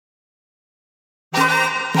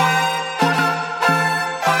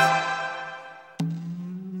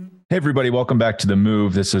Hey, everybody. Welcome back to The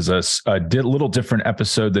Move. This is a little different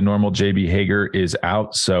episode than normal. JB Hager is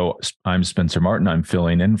out, so I'm Spencer Martin. I'm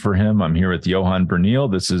filling in for him. I'm here with Johan Bernil.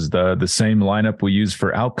 This is the same lineup we use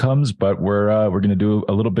for Outcomes, but we're going to do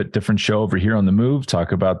a little bit different show over here on The Move,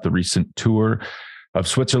 talk about the recent tour of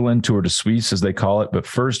Switzerland, Tour de Suisse, as they call it. But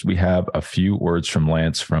first, we have a few words from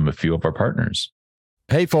Lance from a few of our partners.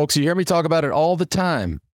 Hey, folks, you hear me talk about it all the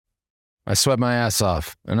time. I sweat my ass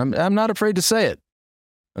off, and I'm not afraid to say it.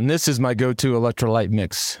 And this is my go-to electrolyte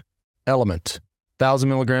mix. Element. 1,000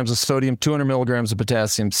 milligrams of sodium, 200 milligrams of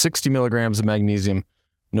potassium, 60 milligrams of magnesium.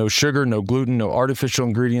 No sugar, no gluten, no artificial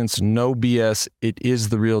ingredients, no BS. It is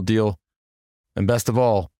the real deal. And best of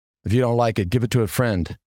all, if you don't like it, give it to a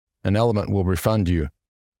friend. An Element will refund you.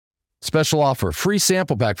 Special offer, free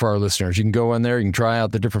sample pack for our listeners. You can go in there, you can try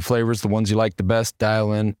out the different flavors, the ones you like the best,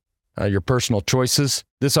 dial in your personal choices.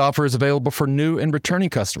 This offer is available for new and returning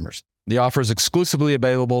customers. The offer is exclusively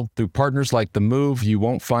available through partners like THEMOVE. You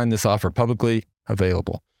won't find this offer publicly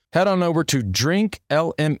available. Head on over to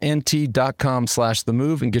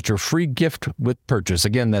drinklmnt.com/THEMOVE and get your free gift with purchase.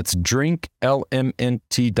 Again, that's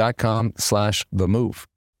drinklmnt.com/THEMOVE.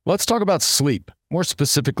 Let's talk about sleep. More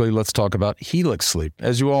specifically, let's talk about Helix Sleep.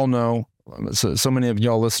 As you all know, so many of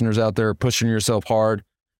y'all listeners out there are pushing yourself hard,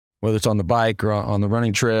 whether it's on the bike or on the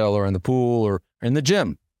running trail or in the pool or in the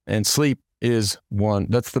gym. And sleep is one.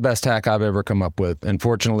 That's the best hack I've ever come up with. And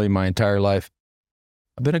fortunately, my entire life,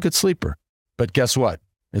 I've been a good sleeper. But guess what?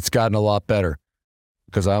 It's gotten a lot better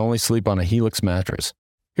because I only sleep on a Helix mattress.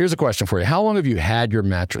 Here's a question for you. How long have you had your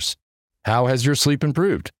mattress? How has your sleep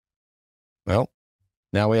improved? Well,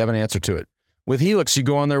 now we have an answer to it. With Helix, you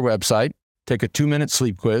go on their website, take a 2-minute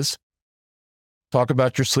sleep quiz, talk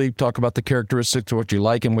about your sleep, talk about the characteristics of what you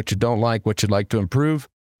like and what you don't like, what you'd like to improve,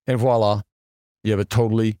 and voila, you have a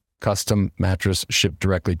totally custom mattress shipped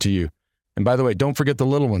directly to you. And by the way, don't forget the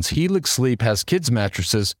little ones. Helix Sleep has kids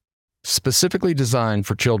mattresses specifically designed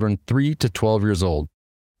for children 3 to 12 years old.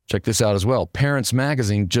 Check this out as well. Parents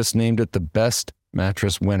Magazine just named it the best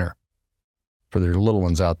mattress winner for their little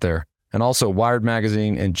ones out there. And also Wired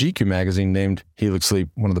Magazine and GQ Magazine named Helix Sleep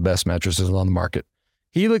one of the best mattresses on the market.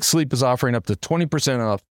 Helix Sleep is offering up to 20%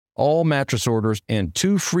 off all mattress orders and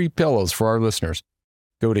 2 free pillows for our listeners.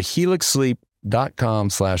 Go to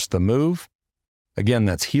helixsleep.com/THEMOVE. Again,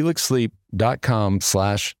 that's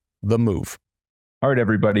helixsleep.com/THEMOVE. All right,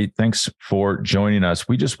 everybody. Thanks for joining us.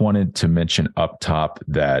 We just wanted to mention up top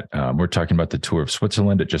that we're talking about the Tour of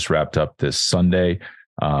Switzerland. It just wrapped up this Sunday.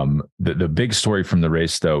 The big story from the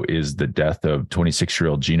race, though, is the death of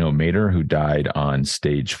 26-year-old Gino Mader, who died on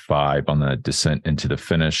stage 5 on the descent into the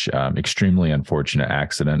finish. Extremely unfortunate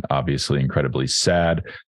accident, obviously incredibly sad.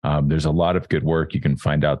 There's a lot of good work you can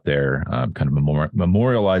find out there, kind of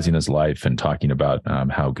memorializing his life and talking about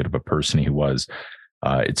how good of a person he was.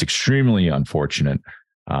 It's extremely unfortunate,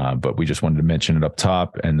 but we just wanted to mention it up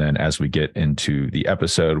top. And then as we get into the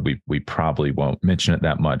episode, we probably won't mention it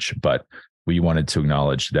that much, but we wanted to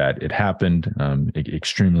acknowledge that it happened.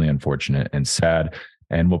 Extremely unfortunate and sad.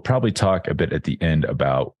 And we'll probably talk a bit at the end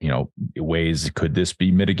about, ways could this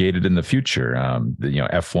be mitigated in the future.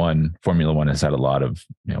 F1, Formula One has had a lot of,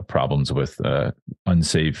 problems with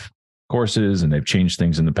unsafe courses, and they've changed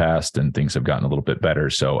things in the past and things have gotten a little bit better.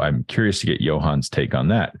 So I'm curious to get Johan's take on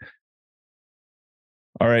that.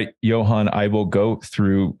 All right, Johan, I will go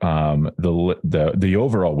through the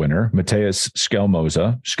overall winner, Matheus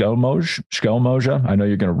Skelmoja. I know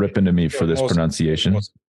you're going to rip into me for this pronunciation.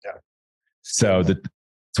 Yeah. So the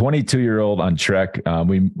 22-year-old on Trek,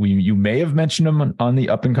 you may have mentioned him on the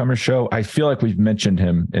Up and Comer show. I feel like we've mentioned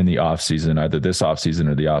him in the offseason, either this offseason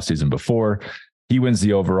or the offseason before. He wins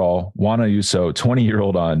the overall. Juan Ayuso,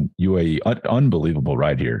 20-year-old on UAE, unbelievable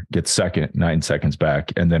ride here. Gets second, 9 seconds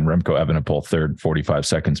back. And then Remco Evenepoel, third, 45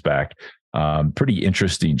 seconds back. Pretty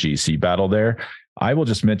interesting GC battle there. I will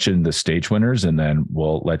just mention the stage winners, and then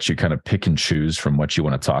we'll let you kind of pick and choose from what you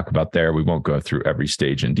want to talk about there. We won't go through every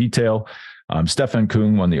stage in detail. Stefan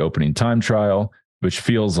Kung won the opening time trial, which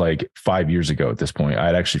feels like 5 years ago at this point. I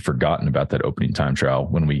had actually forgotten about that opening time trial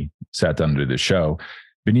when we sat down to do the show.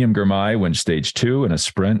 Biniam Girmay wins stage 2 in a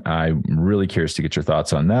sprint. I'm really curious to get your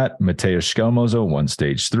thoughts on that. Matheus Skelmoza won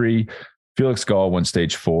stage 3. Felix Gall won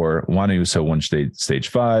stage 4. Juan Ayuso won stage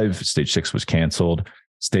 5. Stage 6 was canceled.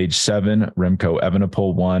 Stage 7, Remco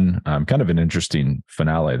Evenepoel won. Kind of an interesting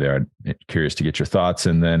finale there. I'm curious to get your thoughts.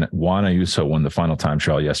 And then Juan Ayuso won the final time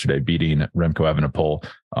trial yesterday, beating Remco Evenepoel.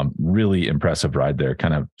 Really impressive ride there.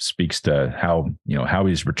 Kind of speaks to how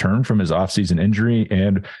he's returned from his offseason injury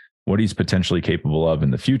and what he's potentially capable of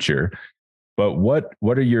in the future. But what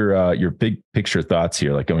are your big picture thoughts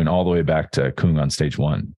here? Like going all the way back to Kung on stage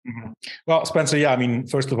one. Mm-hmm. Well, Spencer, yeah, I mean,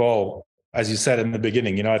 first of all, as you said in the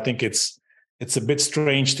beginning, I think it's a bit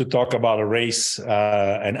strange to talk about a race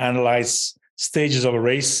and analyze stages of a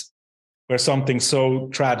race where something so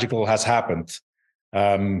tragical has happened.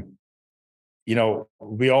 We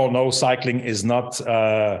all know cycling is not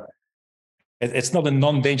it's not a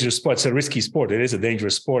non-dangerous sport. It's a risky sport. It is a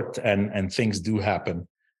dangerous sport, and things do happen.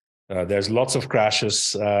 There's lots of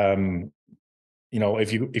crashes.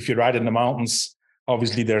 If you ride in the mountains,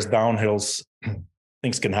 obviously there's downhills.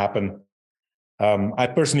 Things can happen. I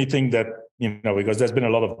personally think that because there's been a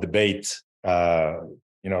lot of debate.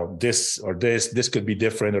 This or this could be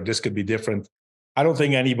different, or this could be different. I don't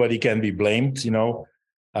think anybody can be blamed.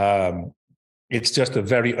 It's just a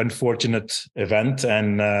very unfortunate event,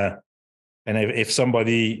 and if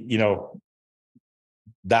somebody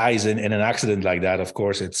dies in an accident like that, of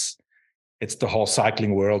course it's the whole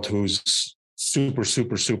cycling world who's super,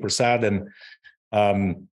 super, super sad. And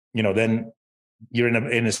then you're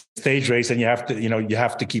in a stage race, and you have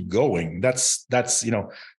to keep going. That's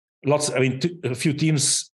lots. I mean, a few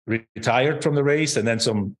teams retired from the race, and then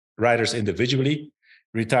some riders individually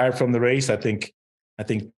retired from the race. I think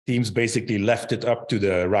teams basically left it up to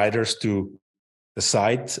the riders to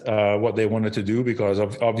decide what they wanted to do, because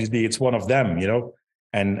obviously it's one of them,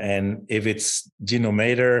 and if it's Gino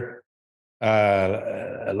Mader,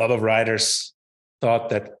 a lot of riders thought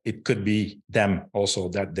that it could be them also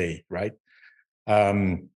that day, right?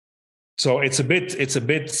 So it's a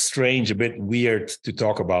bit strange, a bit weird to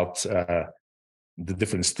talk about the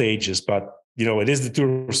different stages, but it is the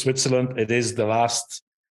Tour of Switzerland. It is the last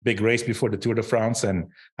big race before the Tour de France, and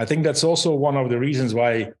I think that's also one of the reasons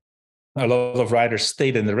why a lot of riders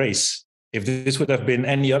stayed in the race. If this would have been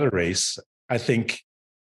any other race, I think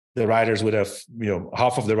the riders would have,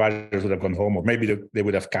 half of the riders would have gone home, or maybe they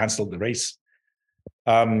would have canceled the race.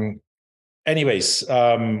 Anyways,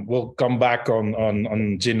 we'll come back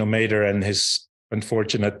on Gino Mader and his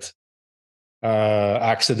unfortunate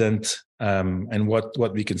accident, and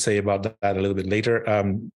what we can say about that a little bit later.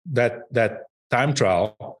 That time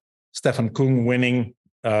trial, Stefan Kung winning.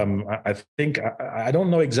 I think I don't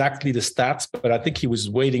know exactly the stats, but I think he was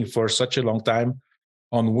waiting for such a long time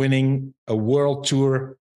on winning a World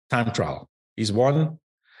Tour time trial. He's won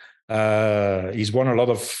a lot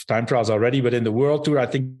of time trials already, but in the World Tour, I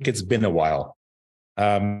think it's been a while.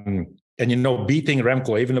 And beating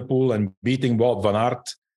Remco Evenepoel and beating Wout van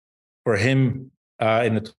Aert for him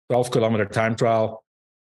in the 12-kilometer time trial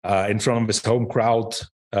in front of his home crowd.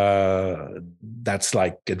 That's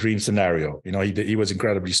like a dream scenario. He was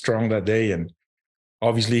incredibly strong that day, and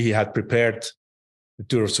obviously he had prepared the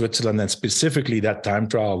Tour of Switzerland and specifically that time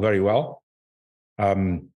trial very well.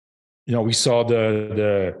 We saw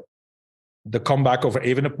the comeback over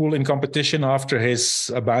Evenepoel in competition after his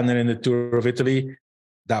abandon in the Tour of Italy.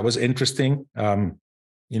 That was interesting.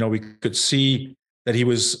 We could see that he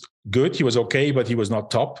was good. He was okay, but he was not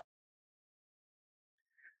top.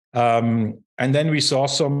 And then we saw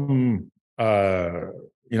some,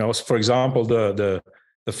 for example, the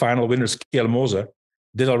final winner, Skelmose,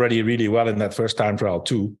 did already really well in that first time trial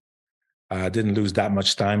too. Didn't lose that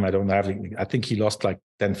much time. I think he lost like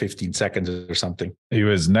 10, 15 seconds or something. He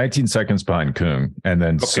was 19 seconds behind Kung. And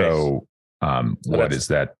then what is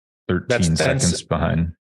that? 13 seconds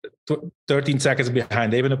behind? 13 seconds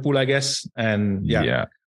behind Evenepoel, I guess. And yeah.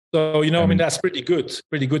 So, that's pretty good.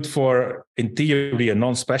 Pretty good for, in theory, a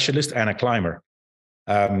non-specialist and a climber.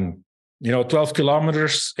 12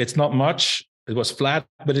 kilometers, it's not much. It was flat,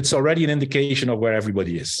 but it's already an indication of where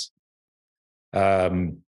everybody is.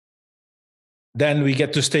 Then we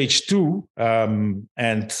get to stage 2. And,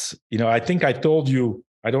 I think I told you,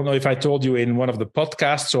 I don't know if I told you in one of the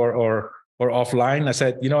podcasts or offline, I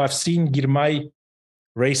said, I've seen Girmay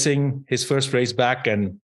racing his first race back,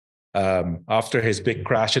 and after his big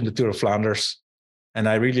crash in the Tour of Flanders, and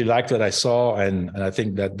I really liked what I saw, and I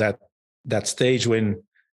think that stage win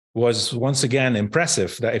was once again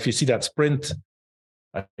impressive. That if you see that sprint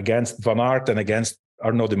against Van Aert and against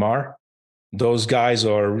Arnaud Demar, those guys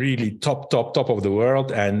are really top of the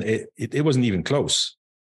world, and it wasn't even close.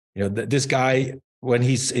 This guy, when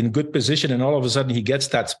he's in good position and all of a sudden he gets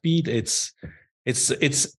that speed, it's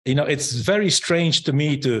very strange to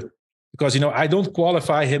me because I don't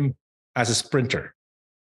qualify him as a sprinter.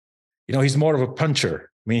 He's more of a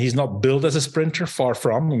puncher. I mean, he's not built as a sprinter, far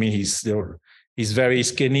from. I mean, he's very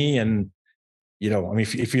skinny, and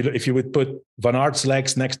if you would put Van Aert's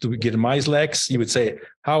legs next to Girmay's legs, you would say,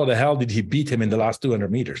 how the hell did he beat him in the last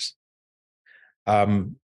 200 meters?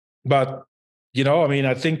 But I mean,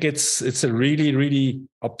 I think it's a really, really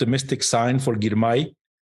optimistic sign for Girmay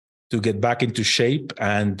to get back into shape,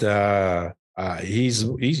 and he's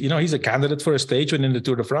a candidate for a stage win in the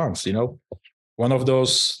Tour de France. One of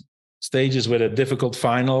those stages with a difficult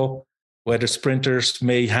final where the sprinters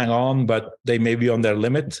may hang on, but they may be on their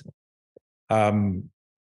limit.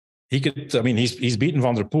 He could. I mean, he's beaten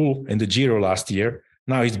Van der Poel in the Giro last year.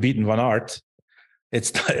 Now he's beaten Van Aert.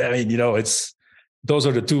 Those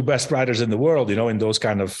are the two best riders in the world, in those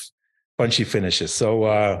kind of punchy finishes.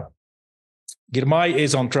 So Girmay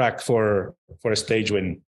is on track for a stage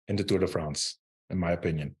win in the Tour de France, in my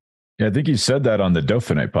opinion. Yeah, I think you said that on the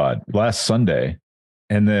Dauphiné pod last Sunday.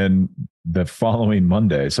 And then the following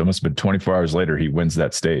Monday, so it must have been 24 hours later, he wins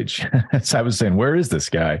that stage. So I was saying, where is this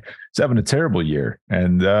guy? He's having a terrible year.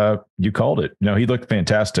 And you called it. No, he looked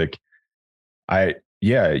fantastic.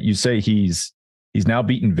 You say he's now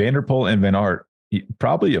beaten Van der Poel and Van Aert.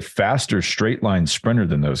 Probably a faster straight line sprinter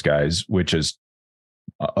than those guys, which is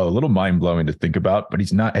a little mind blowing to think about, but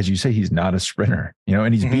he's not, as you say, he's not a sprinter,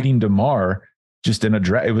 and he's beating Demar just in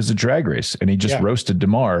it was a drag race and he just roasted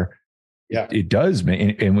Demar. Yeah, it does.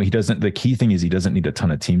 And he doesn't, the key thing is he doesn't need a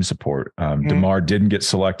ton of team support. Demar didn't get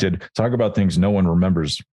selected. Talk about things no one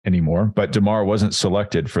remembers anymore, but Demar wasn't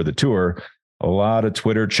selected for the Tour. A lot of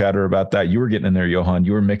Twitter chatter about that. You were getting in there, Johan.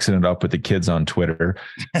 You were mixing it up with the kids on Twitter.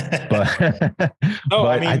 But no,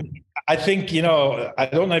 I think, I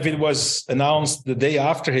don't know if it was announced the day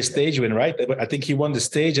after his stage win, right? I think he won the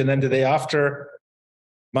stage. And then the day after,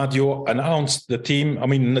 Matteo announced the team. I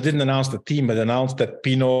mean, didn't announce the team, but announced that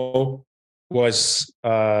Pinot was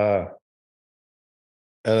a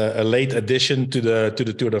late addition to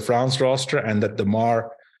the Tour de France roster, and that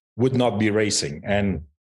Demar would not be racing. And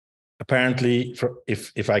apparently,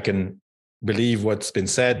 if I can believe what's been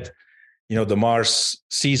said, Demar's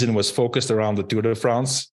season was focused around the Tour de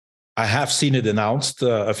France. I have seen it announced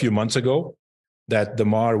a few months ago that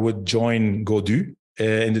Demar would join Gaudu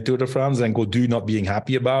in the Tour de France, and Gaudu not being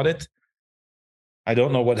happy about it. I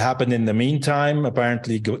don't know what happened in the meantime.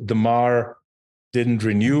 Apparently, Demar didn't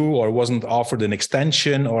renew or wasn't offered an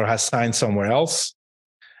extension or has signed somewhere else.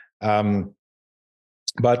 But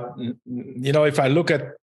if I look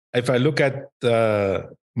at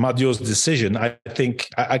Madio's decision, I think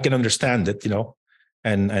I can understand it.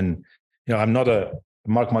 And I'm not a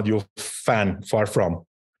Marc Madio fan, far from.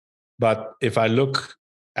 But if I look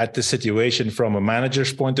at the situation from a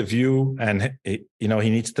manager's point of view, and he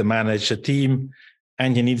needs to manage a team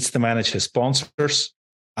and he needs to manage his sponsors,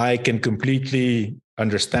 I can completely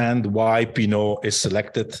understand why Pinot is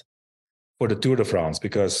selected for the Tour de France,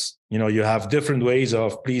 because you have different ways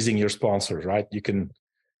of pleasing your sponsors, right? You can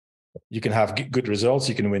have good results,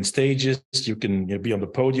 you can win stages, you can be on the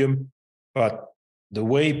podium, but the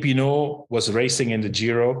way Pinot was racing in the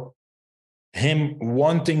Giro, him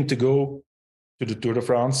wanting to go to the Tour de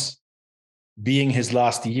France, being his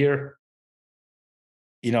last year,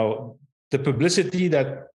 the publicity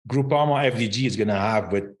that Groupama FDG is going to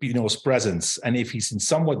have with Pinot's presence, and if he's in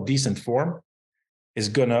somewhat decent form, is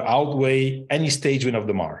going to outweigh any stage win of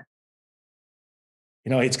Demar.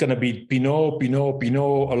 It's going to be Pinot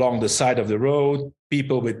along the side of the road,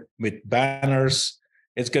 people with banners.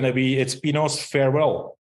 It's Pinot's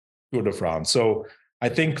farewell Tour de France. So I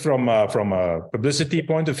think from a publicity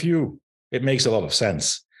point of view, it makes a lot of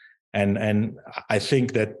sense. And I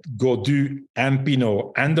think that Gaudu and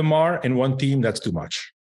Pinot and Demar in one team, that's too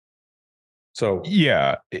much. So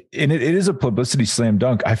yeah, and it is a publicity slam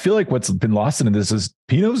dunk. I feel like what's been lost in this is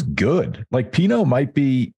Pinot's good. Like Pinot might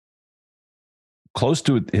be close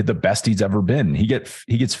to the best he's ever been. He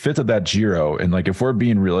gets fifth at that Giro, and like if we're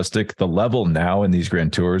being realistic, the level now in these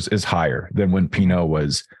Grand Tours is higher than when Pinot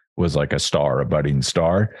was like a budding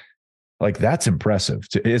star. Like that's impressive.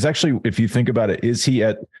 It's actually, if you think about it, is he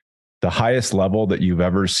at the highest level that you've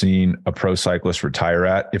ever seen a pro cyclist retire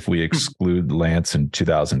at, if we exclude Lance in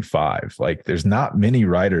 2005? Like there's not many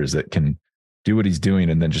riders that can do what he's doing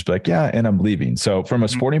and then just be like, yeah, and I'm leaving. So from a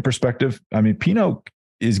sporting perspective, I mean, Pinot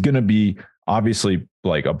is going to be obviously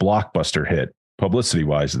like a blockbuster hit publicity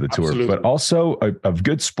wise of the Tour, but also a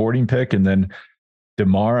good sporting pick. And then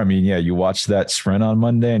Demar, I mean, yeah, you watch that sprint on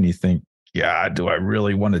Monday and you think, yeah, do I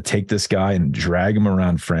really want to take this guy and drag him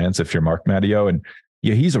around France if you're Marc Madio? And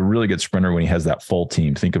yeah, he's a really good sprinter when he has that full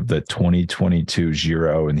team. Think of the 2022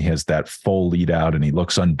 Giro and he has that full lead out and he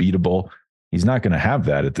looks unbeatable. He's not going to have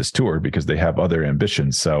that at this Tour because they have other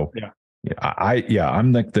ambitions. So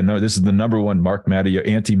I'm like this is the number one Marc Madio,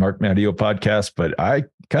 anti-Marc Madio podcast, but I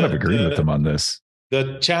kind of agree with him on this.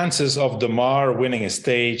 The chances of Demar winning a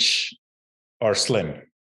stage are slim,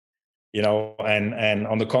 and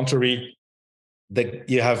on the contrary,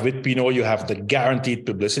 you have with Pinot, you have the guaranteed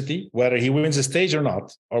publicity, whether he wins a stage or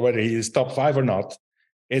not, or whether he is top 5 or not.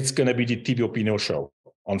 It's going to be the Thibaut Pinot show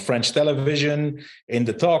on French television, in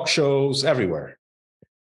the talk shows, everywhere.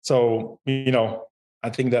 So, I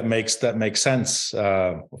think that makes sense.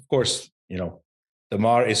 Of course,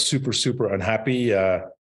 Demar is super, super unhappy.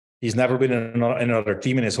 He's never been in another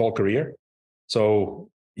team in his whole career. So,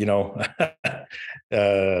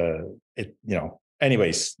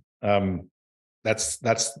 anyways,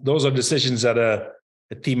 those are decisions that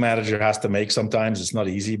a team manager has to make. Sometimes it's not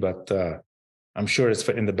easy, but I'm sure it's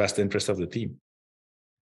in the best interest of the team.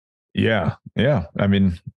 Yeah. I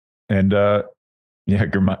mean, and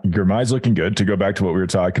Girmay's looking good, to go back to what we were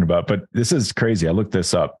talking about. But this is crazy. I looked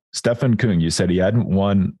this up. Stefan Kung, you said he hadn't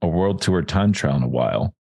won a World Tour time trial in a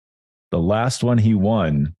while. The last one he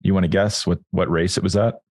won, you want to guess what race it was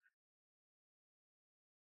at?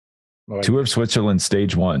 Tour of Switzerland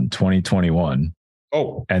Stage 1, 2021.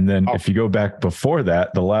 Oh. And then if you go back before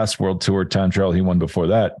that, the last World Tour time trial he won before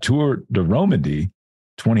that, Tour de Romandie,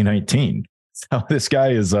 2019. So this guy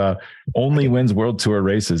is only wins World Tour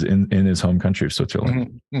races in his home country of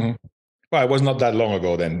Switzerland. Mm-hmm, mm-hmm. Well, it was not that long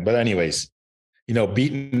ago then. But anyways,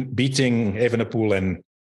 beating Evenepoel and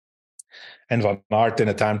Van Aert in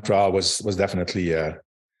a time trial was definitely a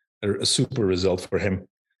super result for him.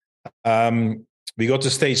 We go to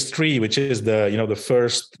stage 3, which is the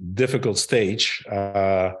first difficult stage.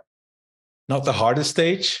 Not the hardest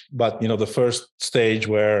stage, but the first stage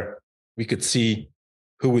where we could see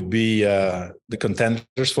who would be the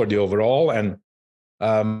contenders for the overall. And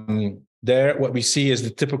there, what we see is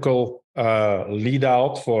the typical lead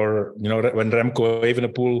out for when Remco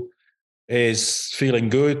Evenepoel is feeling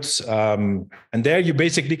good. And there you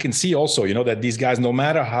basically can see also, that these guys, no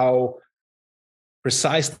matter how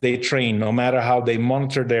precise they train, no matter how they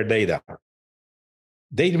monitor their data,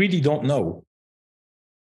 they really don't know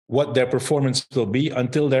what their performance will be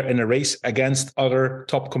until they're in a race against other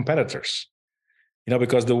top competitors.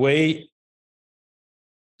 Because the way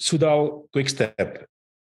Soudal Quickstep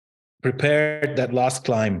prepared that last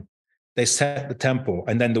climb, they set the tempo,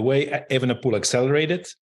 and then the way Evenepoel accelerated,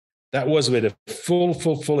 that was with a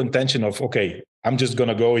full intention of, okay, I'm just going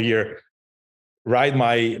to go here, ride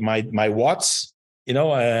my watts,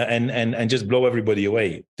 and just blow everybody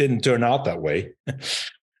away. Didn't turn out that way.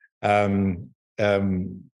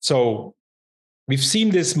 So we've seen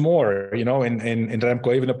this more, in Remco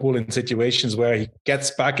Evenepoel, in situations where he gets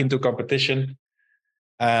back into competition,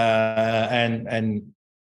 and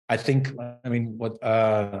I think,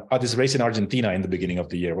 this race in Argentina in the beginning of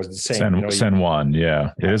the year was the same. San Juan,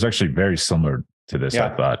 yeah. It is actually very similar to this, I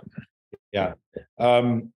thought. Yeah.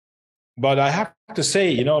 But I have to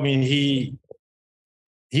say,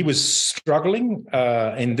 he was struggling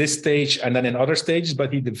in this stage and then in other stages,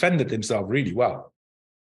 but he defended himself really well.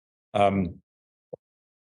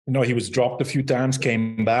 He was dropped a few times,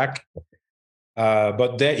 came back.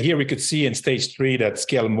 But here we could see in stage 3 that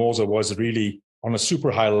Schelmoze was really on a super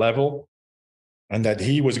high level, and that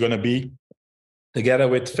he was going to be, together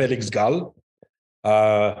with Felix Gall,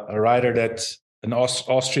 an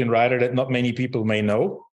Austrian rider that not many people may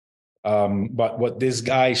know. But what this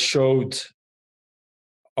guy showed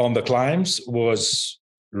on the climbs was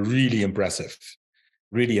really impressive.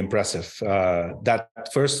 Really impressive. That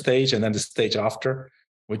first stage and then the stage after,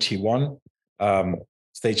 which he won,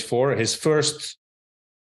 stage 4, his first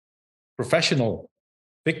professional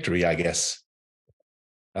victory, I guess.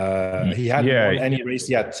 He hadn't won any race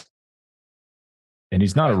yet. And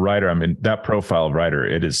he's not a rider. I mean, that profile of rider,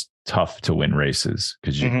 it is tough to win races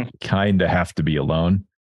because you kind of have to be alone.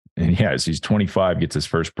 And as he's 25, gets his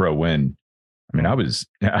first pro win. I mean,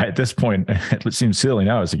 at this point, it seems silly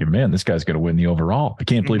now. I was thinking, man, this guy's going to win the overall. I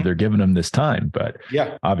can't believe they're giving him this time. But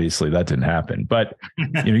obviously that didn't happen. But,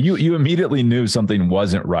 you immediately knew something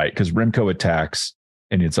wasn't right because Remco attacks.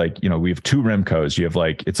 And it's like, we have 2 Remcos. You have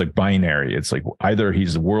it's like binary. It's like either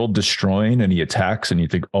he's world destroying and he attacks and you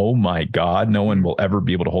think, oh my God, no one will ever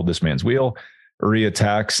be able to hold this man's wheel, or he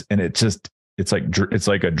attacks and it's like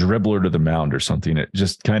a dribbler to the mound or something. It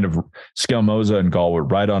just kind of, Schelmoze and Gall were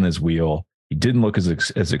right on his wheel. He didn't look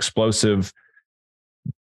as explosive.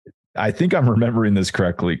 I think I'm remembering this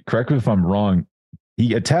correctly. Correct me if I'm wrong.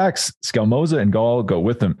 He attacks, Schelmoze and Gall go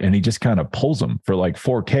with him, and he just kind of pulls him for like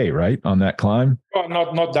 4K, right, on that climb. Well,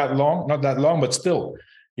 not that long, but still,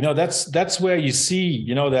 that's where you see,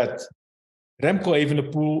 that Remco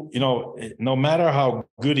Evenepoel, no matter how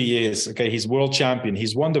good he is, okay, he's world champion.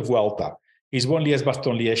 He's won the Vuelta. He's won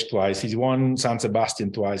Liège-Bastogne-Liège twice. He's won San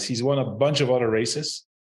Sebastian twice. He's won a bunch of other races.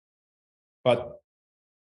 But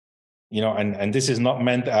and this is not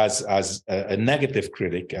meant as a negative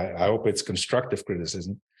critic. I hope it's constructive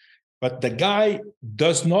criticism. But the guy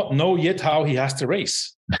does not know yet how he has to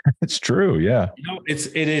race. It's true, yeah.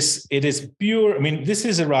 It is pure. I mean, this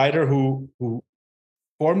is a rider who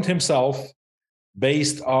formed himself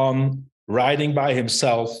based on riding by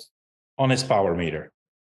himself on his power meter.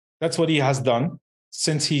 That's what he has done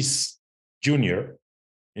since he's junior.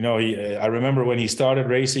 I remember when he started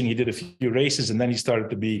racing, he did a few races and then he started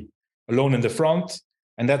to be alone in the front.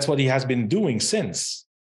 And that's what he has been doing since,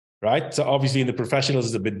 right? So obviously in the professionals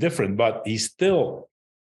is a bit different, but he still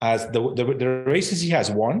has the races he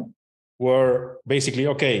has won were basically,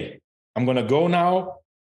 okay, I'm going to go now.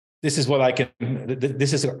 This is what I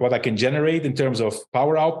can generate in terms of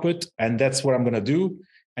power output. And that's what I'm going to do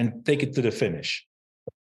and take it to the finish.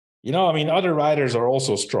 Other riders are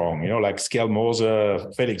also strong, like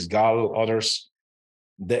Skelmose, Felix Gall, others.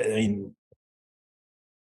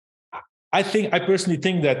 I personally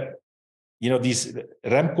think that, these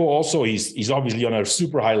Remco also, he's obviously on a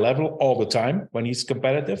super high level all the time when he's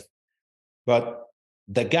competitive, but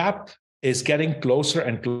the gap is getting closer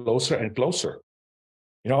and closer and closer.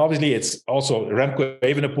 Obviously it's also Remco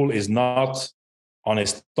Evenepoel is not on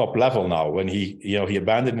his top level now. When he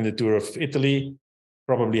abandoned in the Tour of Italy,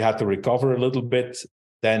 probably had to recover a little bit,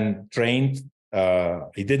 then trained.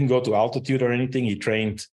 He didn't go to altitude or anything. He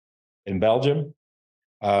trained in Belgium.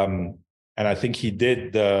 And I think he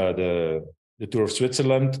did the Tour of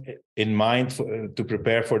Switzerland in mind to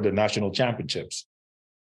prepare for the national championships.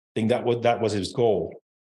 I think that was his goal.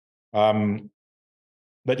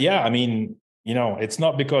 But yeah, it's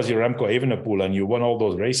not because you're Remco Evenepoel and you won all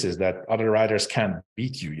those races that other riders can't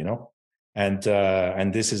beat you,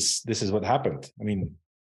 and this is what happened.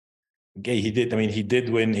 Okay, he did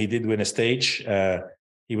win a stage.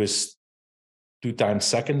 He was 2 times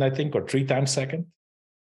second, I think, or 3 times second.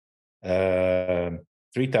 3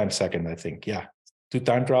 times second, I think. Yeah, 2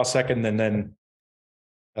 time trial second, and then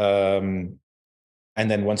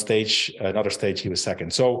one stage, another stage, he was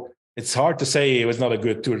second. So it's hard to say it was not a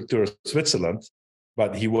good Tour of Switzerland,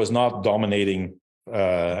 but he was not dominating.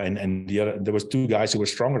 And there was 2 guys who were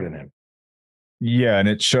stronger than him. Yeah, and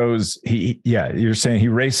it shows you're saying he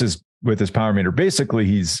races with his power meter. Basically,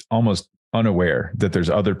 he's almost unaware that there's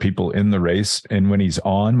other people in the race. And when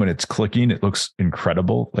it's clicking, it looks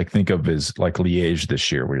incredible. Like think of his like Liège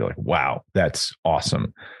this year, where you're like, wow, that's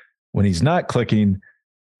awesome. When he's not clicking,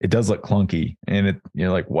 it does look clunky. And you're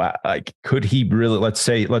like, wow, like could he really, let's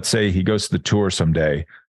say he goes to the Tour someday,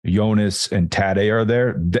 Jonas and Tadej are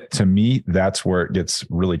there. To me, that's where it gets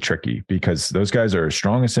really tricky, because those guys are as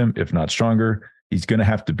strong as him, if not stronger. He's going to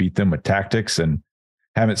have to beat them with tactics, and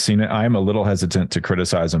haven't seen it. I'm a little hesitant to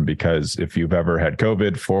criticize him, because if you've ever had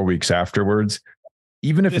COVID 4 weeks afterwards,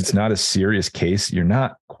 even if it's not a serious case, you're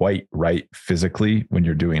not quite right physically when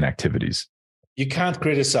you're doing activities. You can't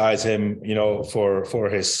criticize him, for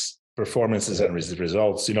his performances and his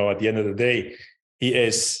results. At the end of the day, he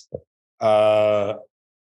is third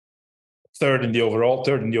in the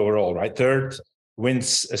overall, right? Third,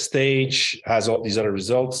 wins a stage, has all these other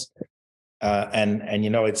results. And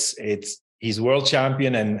he's world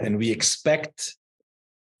champion, and we expect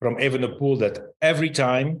from Evenepoel that every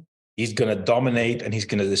time he's going to dominate and he's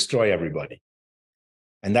going to destroy everybody.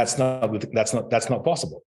 And that's not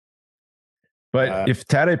possible. But if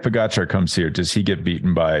Tadej Pogačar comes here, does he get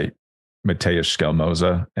beaten by Mateusz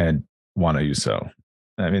Skelmose and Juan Ayuso?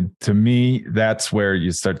 To me, that's where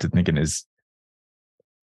you start to thinking those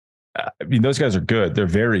guys are good. They're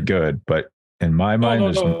very good, but in my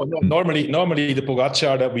mind, no. Normally the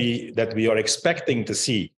Pogačar that we are expecting to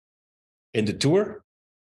see in the Tour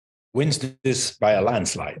wins this by a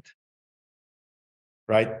landslide,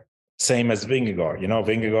 right? Same as Vingegaard.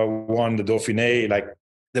 Vingegaard won the Dauphiné. Like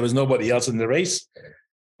there was nobody else in the race.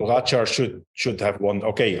 Pogačar should have won.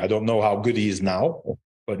 Okay, I don't know how good he is now,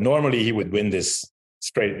 but normally he would win this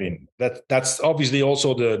straight in. That's obviously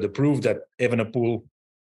also the proof that Evenepoel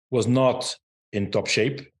was not in top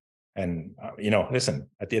shape. And listen,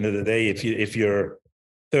 at the end of the day, if you're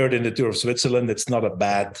third in the Tour of Switzerland, it's not a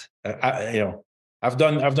bad. I've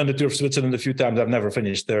done the Tour of Switzerland a few times. I've never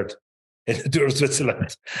finished third in the Tour of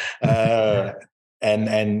Switzerland,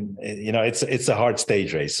 and it's a hard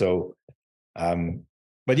stage race. So,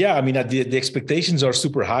 but yeah, the expectations are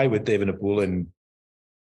super high with Evenepoel, and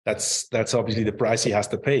that's obviously the price he has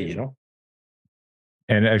to pay.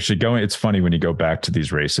 And actually it's funny when you go back to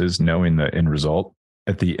these races, knowing the end result.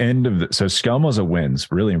 At the end of so Skelmose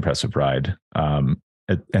wins, really impressive ride. And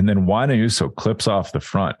then Juan Ayuso clips off the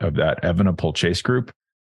front of that Evenepoel chase group,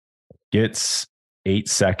 gets 8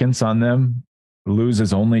 seconds on them,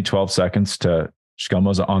 loses only 12 seconds to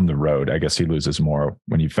Skelmoza on the road. I guess he loses more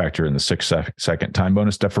when you factor in the 6-second time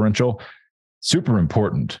bonus differential. Super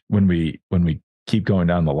important when we keep going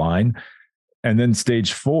down the line. And then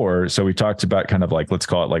stage 4. So we talked about kind of like, let's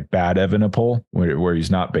call it like bad Evenepoel, where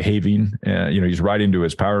he's not behaving. He's riding to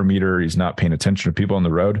his power meter. He's not paying attention to people on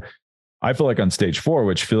the road. I feel like on stage 4,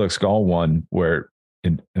 which Felix Gall won,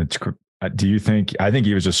 do you think? I think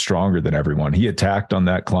he was just stronger than everyone. He attacked on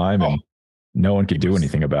that climb, and no one could do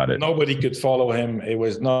anything about it. Nobody could follow him. It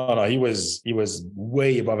was no. He was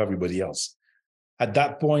way above everybody else. At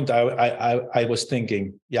that point, I was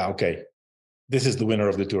thinking, yeah, okay, this is the winner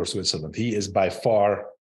of the Tour of Switzerland. He is by far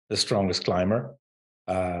the strongest climber.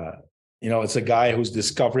 It's a guy who's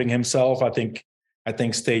discovering himself. I think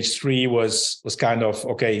stage 3 was kind of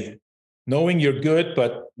okay. Knowing you're good,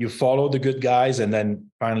 but you follow the good guys and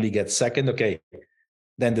then finally get second. Okay.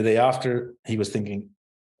 Then the day after, he was thinking,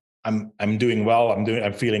 I'm doing well.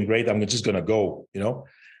 I'm feeling great. I'm just going to go,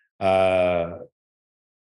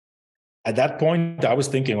 at that point, I was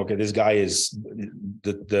thinking, okay, this guy is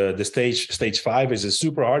the stage 5 is a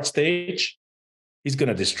super hard stage. He's going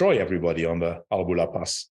to destroy everybody on the Albula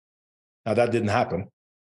Pass. Now that didn't happen.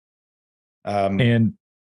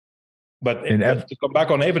 But to come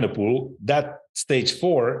back on Evenepoel, that stage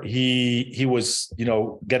 4, he was,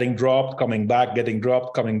 getting dropped, coming back, getting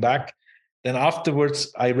dropped, coming back. Then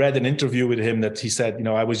afterwards, I read an interview with him that he said,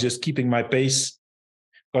 I was just keeping my pace,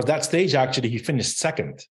 because that stage, actually, he finished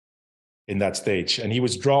second in that stage. And he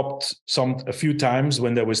was dropped a few times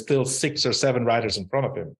when there was still 6 or 7 riders in front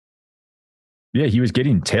of him. Yeah, he was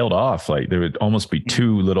getting tailed off. Like there would almost be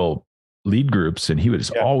 2 little lead groups, and he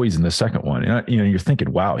was always in the second one. And, you're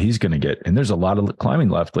thinking, wow, he's going to get, and there's a lot of climbing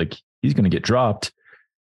left. Like he's going to get dropped.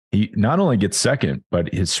 He not only gets second,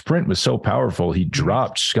 but his sprint was so powerful. He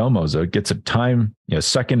dropped Skelmoza, gets a time,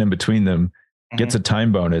 second in between them, gets a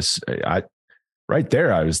time bonus. Right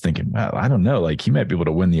there, I was thinking, well, I don't know, like he might be able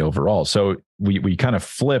to win the overall. So we kind of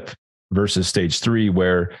flip versus stage 3,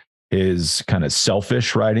 where his kind of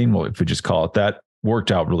selfish riding, well, if we just call it that,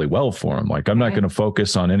 worked out really well for him. Like, I'm not going to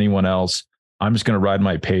focus on anyone else. I'm just going to ride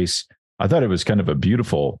my pace. I thought it was kind of a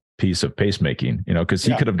beautiful piece of pacemaking, because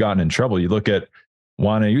he could have gotten in trouble. You look at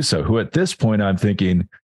Juan Ayuso, who at this point I'm thinking,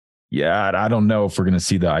 I don't know if we're going to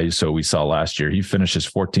see the Ayuso we saw last year. He finishes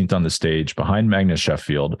 14th on the stage behind Magnus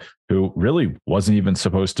Sheffield, who really wasn't even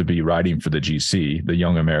supposed to be riding for the GC, the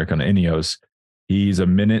young American Ineos. He's a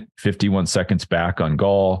minute 51 seconds back on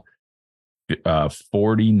Gall,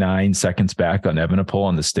 49 seconds back on Evenepoel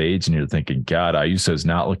on the stage, and you're thinking, God, Ayuso is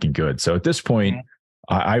not looking good. So at this point,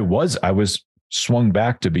 I was swung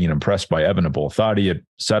back to being impressed by Evenepoel. Thought he had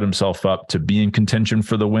set himself up to be in contention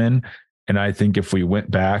for the win. And I think if we went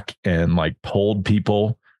back and polled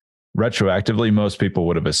people retroactively, most people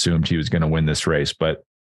would have assumed he was going to win this race. But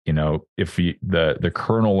if the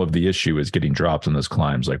kernel of the issue is getting dropped on those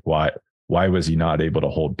climbs, why was he not able to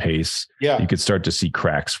hold pace? Yeah, you could start to see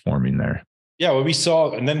cracks forming there. Yeah, well, we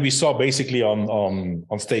saw basically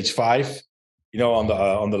on stage 5,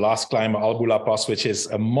 on the last climb, Albula Pass, which is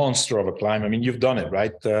a monster of a climb. I mean, you've done it,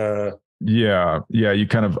 right? Yeah.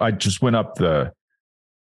 I just went up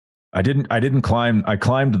I didn't climb. I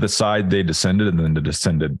climbed the side they descended, and then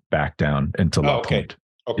descended back down into La Pointe.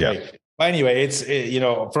 Okay. Yeah. But anyway, it's,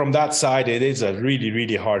 from that side, it is a really,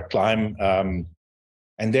 really hard climb.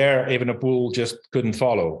 And there, Evenepoel just couldn't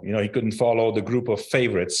follow. He couldn't follow the group of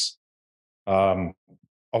favorites, of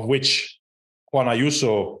which Juan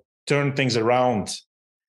Ayuso turned things around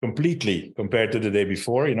completely compared to the day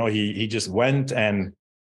before. He just went, and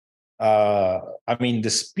the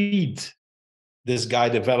speed this guy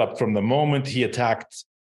developed from the moment he attacked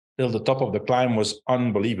till the top of the climb was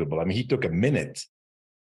unbelievable. I mean, he took a minute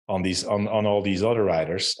on all these other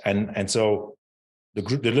riders, and so the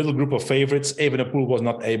little group of favorites, Evenepoel was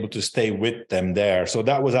not able to stay with them there. So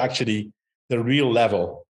that was actually the real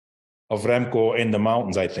level of Remco in the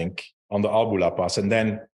mountains, I think, on the Albula Pass. And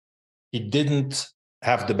then he didn't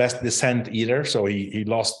have the best descent either, so he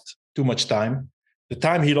lost too much time. The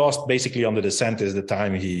time he lost basically on the descent is the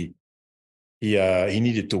time he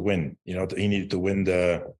needed to win. He needed to win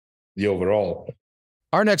the overall.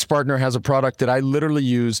 Our next partner has a product that I literally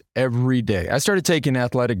use every day. I started taking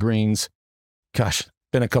Athletic Greens. Gosh,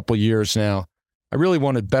 been a couple years now. I really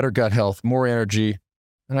wanted better gut health, more energy,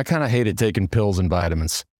 and I kind of hated taking pills and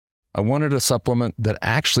vitamins. I wanted a supplement that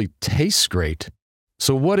actually tastes great.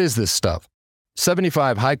 So what is this stuff?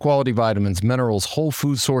 75 high-quality vitamins, minerals, whole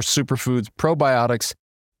food source superfoods, probiotics,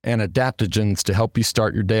 and adaptogens to help you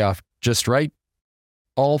start your day off just right,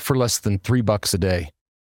 all for less than $3 a day.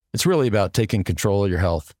 It's really about taking control of your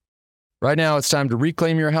health. Right now, it's time to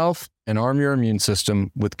reclaim your health and arm your immune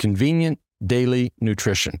system with convenient, daily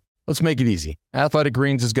nutrition. Let's make it easy. Athletic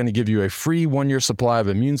Greens is going to give you a free 1-year supply of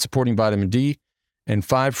immune-supporting vitamin D and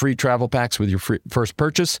 5 free travel packs with your first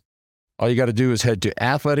purchase. All you got to do is head to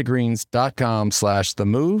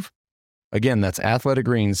athleticgreens.com/themove. Again, that's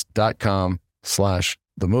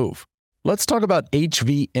athleticgreens.com/themove. Let's talk about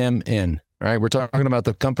HVMN. All right, we're talking about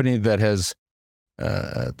the company that has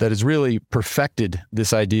really perfected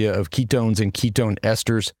this idea of ketones and ketone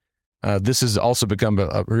esters. This has also become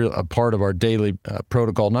a part of our daily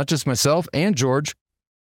protocol. Not just myself and George,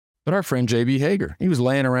 but our friend JB Hager. He was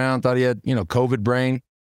laying around, thought he had COVID brain.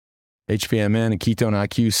 HVMN and ketone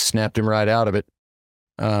IQ snapped him right out of it.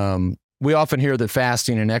 We often hear that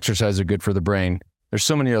fasting and exercise are good for the brain. There's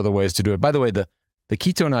so many other ways to do it. By the way, the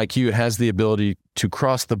ketone IQ has the ability to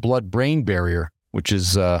cross the blood-brain barrier, which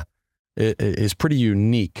is pretty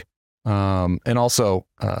unique, and also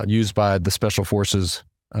used by the special forces,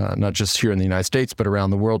 not just here in the United States, but around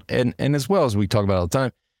the world. And as well, as we talk about all the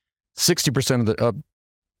time, 60% of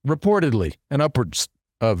reportedly, and upwards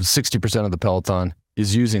of 60% of the peloton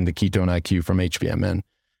is using the ketone IQ from HVMN.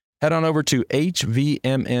 Head on over to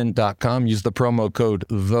hvmn.com. Use the promo code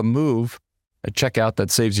THEMOVE at checkout. That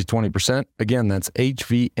saves you 20%. Again, that's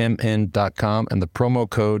hvmn.com, and the promo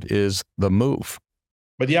code is THEMOVE.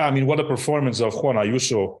 But yeah, I mean, what a performance of Juan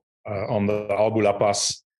Ayuso on the Albula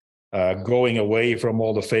Pass, going away from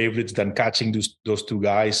all the favorites, then catching those two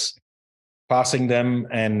guys, passing them,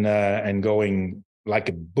 and going like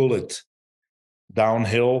a bullet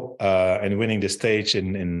downhill and winning the stage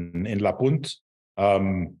in La Punt.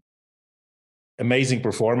 Amazing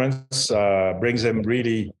performance, brings him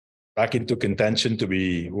really back into contention to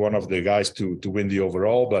be one of the guys to win the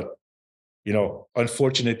overall. But,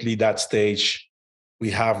 unfortunately, that stage,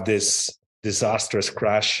 we have this disastrous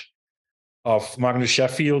crash of Magnus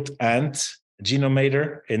Sheffield and Gino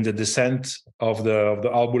Mader in the descent of the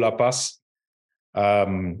Albula Pass.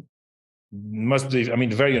 Must be,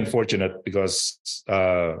 very unfortunate because,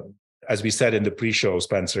 as we said in the pre-show,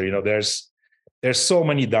 Spencer, there's so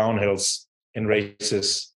many downhills in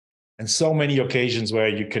races and so many occasions where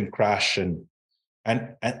you can crash and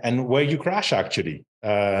where you crash actually,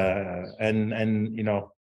 and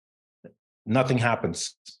nothing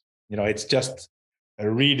happens. It's just a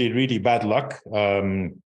really, really bad luck. I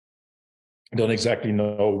don't exactly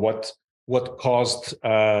know what caused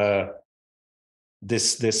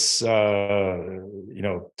this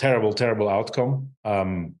terrible outcome.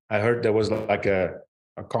 I heard there was like a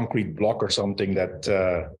concrete block or something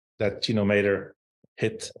that Gino Mader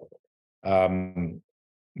hit.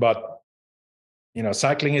 But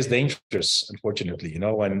cycling is dangerous, unfortunately.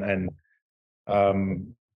 And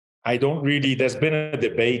I don't really. There's been a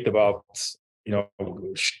debate about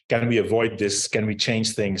can we avoid this? Can we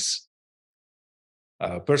change things?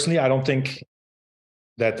 Personally, I don't think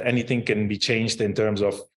that anything can be changed in terms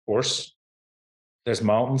of course. There's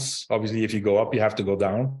mountains. Obviously, if you go up, you have to go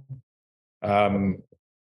down.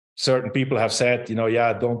 Certain people have said,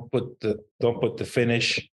 don't put the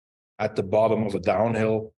finish at the bottom of a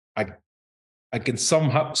downhill. I can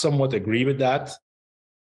somewhat agree with that.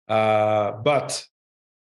 But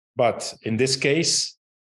in this case,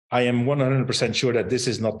 I am 100% sure that this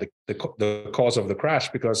is not the cause of the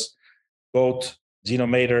crash, because both Gino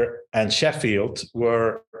Mader and Sheffield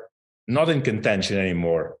were not in contention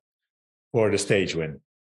anymore for the stage win.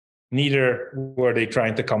 Neither were they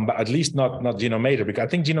trying to come back, at least not Gino Mader, because I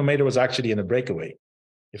think Gino Mader was actually in a breakaway,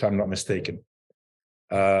 if I'm not mistaken.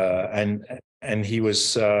 And he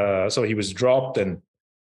was he was dropped, and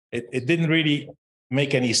it didn't really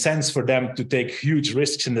make any sense for them to take huge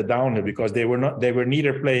risks in the downhill, because they were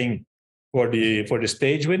neither playing for the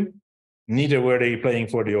stage win, neither were they playing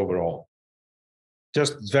for the overall.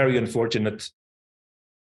 Just very unfortunate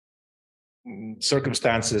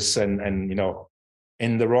circumstances, and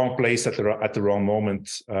in the wrong place at the wrong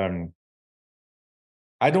moment.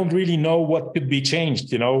 I don't really know what could be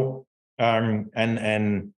changed, and I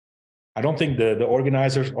don't think the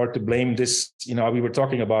organizers are to blame. This, we were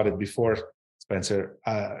talking about it before, Spencer.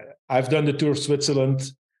 I've done the Tour of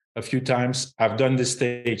Switzerland a few times. I've done this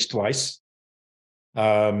stage twice.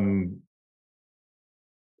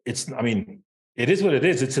 It is what it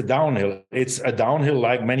is. It's a downhill. It's a downhill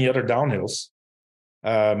like many other downhills.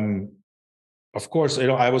 Of course,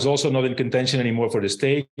 I was also not in contention anymore for the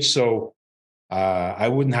stage, so I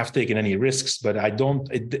wouldn't have taken any risks. But I don't.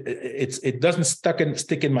 It doesn't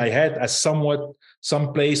stick in my head as some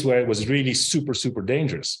place where it was really super, super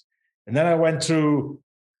dangerous. And then I went through.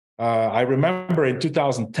 I remember in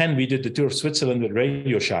 2010 we did the Tour of Switzerland with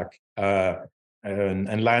Radio Shack,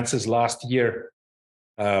 and Lance's last year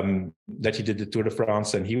that he did the Tour de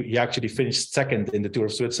France, and he actually finished second in the Tour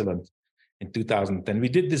of Switzerland in 2010. We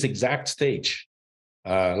did this exact stage.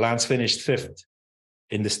 Lance finished 5th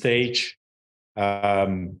in the stage,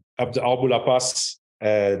 up the Albula Pass,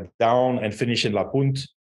 down and finish in La Punt.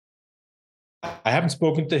 I haven't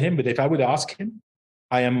spoken to him, but if I would ask him,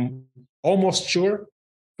 I am almost sure,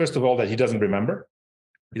 first of all, that he doesn't remember.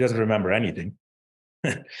 He doesn't remember anything.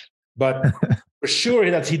 But for sure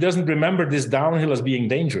that he doesn't remember this downhill as being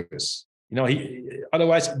dangerous.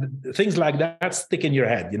 Otherwise things like that stick in your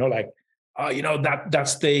head, like, that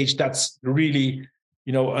stage, that's really,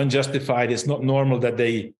 unjustified. It's not normal that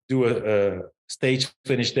they do a stage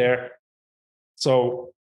finish there.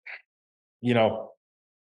 So,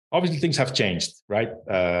 obviously things have changed, right?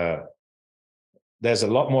 There's a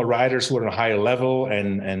lot more riders who are on a higher level,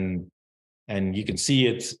 and you can see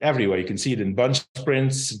it everywhere. You can see it in bunch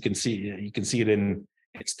sprints. You can see it in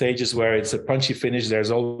stages where it's a punchy finish.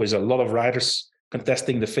 There's always a lot of riders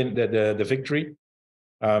contesting the victory.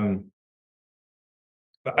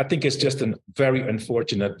 But I think it's just a very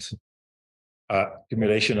unfortunate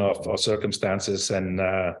accumulation of circumstances, and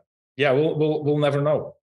we'll never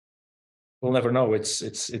know. We'll never know.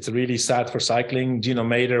 It's really sad for cycling. Gino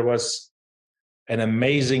Mader was an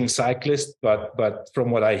amazing cyclist, but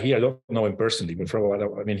from what I hear, I don't know him personally, but from what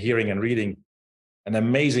I've been hearing and reading, an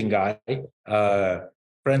amazing guy,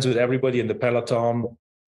 friends with everybody in the peloton,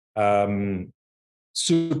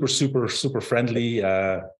 super friendly,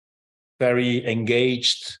 very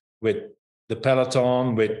engaged with the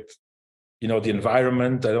peloton, with the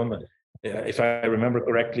environment. I don't know if I remember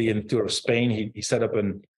correctly, in the Tour of Spain, he set up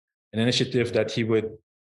an initiative that he would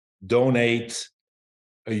donate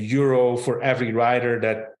 €1 for every rider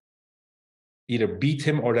that either beat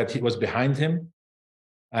him or that he was behind him,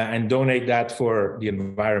 and donate that for the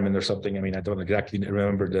environment or something. I mean, I don't exactly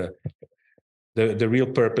remember the real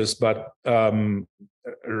purpose, but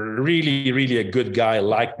really a good guy,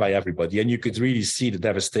 liked by everybody. And you could really see the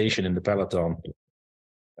devastation in the peloton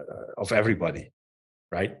of everybody,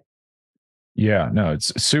 right? Yeah, no,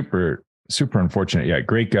 it's super unfortunate. Yeah,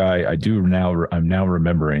 great guy. I'm now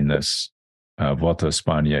remembering this Vuelta a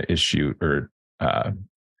España issue, or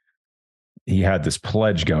he had this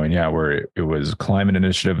pledge going, where it was climate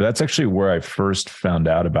initiative. That's actually where I first found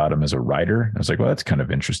out about him as a rider. I was like, well, that's kind of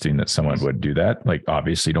interesting that someone would do that. Like,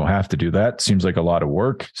 obviously you don't have to do that. Seems like a lot of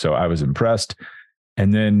work. So I was impressed,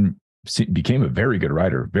 and then became a very good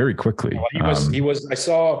rider very quickly. I've seen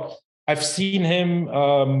him,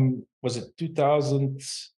 was it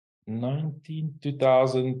 2019,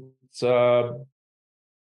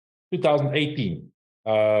 2018.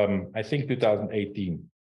 I think 2018.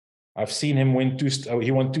 I've seen him win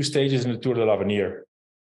he won 2 stages in the Tour de l'Avenir,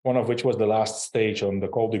 one of which was the last stage on the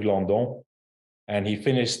Col du Glandon. And he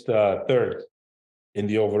finished 3rd in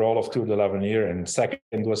the overall of Tour de l'Avenir, and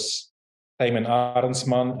 2nd was Thymen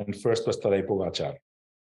Arensman, and 1st was Tadej Pogačar.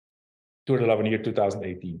 Tour de l'Avenir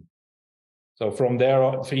 2018. So from there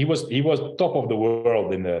on, he was top of the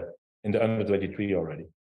world in the under 23 already.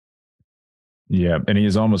 Yeah, and he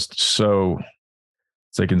is almost so.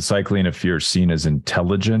 It's like in cycling, if you're seen as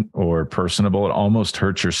intelligent or personable, it almost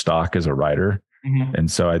hurts your stock as a rider. Mm-hmm.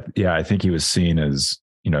 And so I think he was seen as,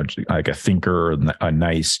 like a thinker, a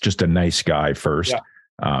nice guy first. Yeah.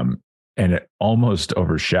 And it almost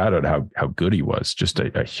overshadowed how good he was. Just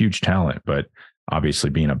a huge talent, but obviously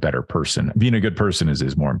being a good person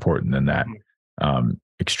is more important than that. Mm-hmm.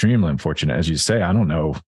 Extremely unfortunate. As you say, I don't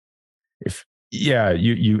know if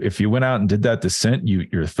you went out and did that descent,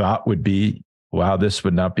 your thought would be, wow, this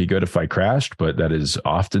would not be good if I crashed, but that is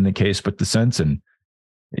often the case with descents, and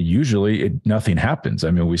usually nothing happens.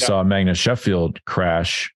 I mean, we saw Magnus Sheffield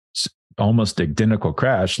crash, almost identical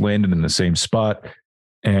crash, landed in the same spot,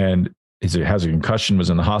 and he has a concussion, was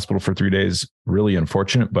in the hospital for 3 days. Really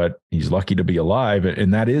unfortunate, but he's lucky to be alive.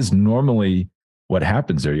 And that is normally what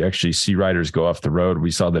happens there. You actually see riders go off the road.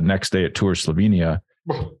 We saw the next day at Tour Slovenia,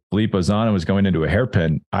 Filip Ozana was going into a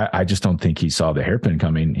hairpin. I just don't think he saw the hairpin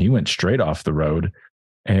coming. He went straight off the road,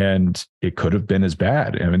 and it could have been as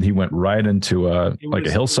bad. I mean, he went right into a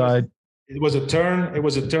hillside. It was a turn.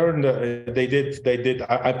 They did.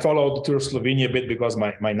 I followed the Tour of Slovenia a bit because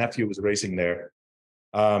my nephew was racing there,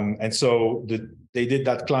 and so they did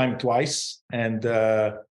that climb twice. And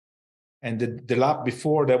the lap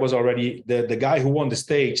before, there was already the guy who won the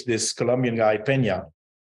stage, this Colombian guy Peña,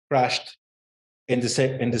 crashed in the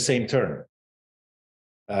same turn,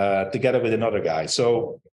 together with another guy.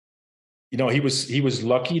 So, he was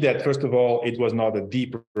lucky that, first of all, it was not a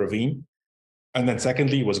deep ravine, and then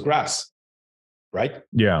secondly, it was grass, right?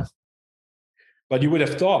 Yeah. But you would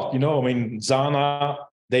have thought, Zana,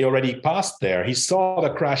 they already passed there. He saw the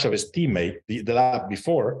crash of his teammate the lap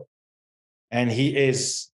before, and he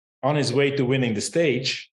is on his way to winning the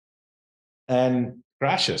stage and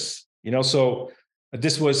crashes. So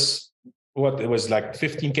this was it was like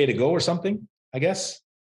 15K to go or something, I guess.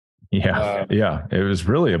 Yeah. Yeah. It was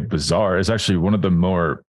really it's actually one of the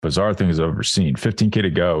more bizarre things I've ever seen. 15K to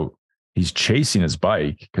go. He's chasing his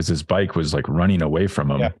bike because his bike was like running away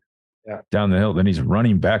from him down the hill. Then he's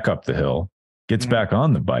running back up the hill, gets back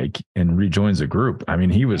on the bike and rejoins the group. I mean,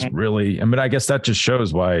 he was really, I guess that just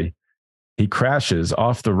shows why he crashes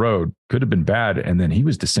off the road. Could have been bad. And then he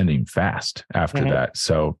was descending fast after that.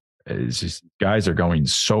 So it's just, guys are going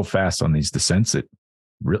so fast on these descents that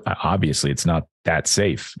obviously it's not that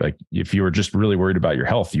safe. Like if you were just really worried about your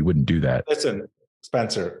health, you wouldn't do that. Listen,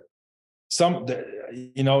 Spencer,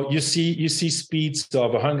 you see speeds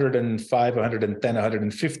of 105, 110,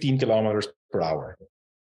 115 kilometers per hour,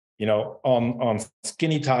 on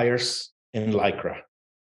skinny tires in Lycra.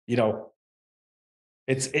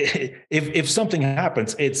 If something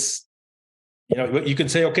happens, it's, you can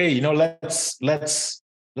say, okay,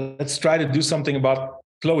 let's try to do something about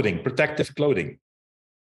clothing, protective clothing.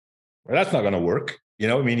 Well, that's not going to work. You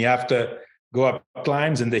have to go up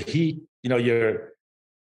climbs in the heat.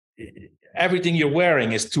 Everything you're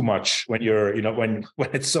wearing is too much when you're, when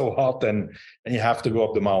it's so hot and you have to go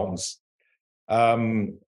up the mountains.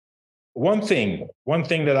 One thing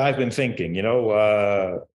that I've been thinking,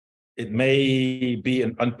 it may be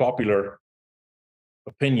an unpopular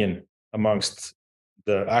opinion amongst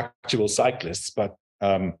the actual cyclists, but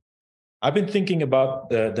I've been thinking about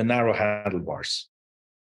the narrow handlebars.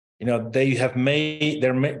 They have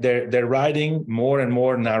they're riding more and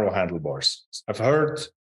more narrow handlebars. I've heard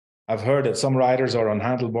that some riders are on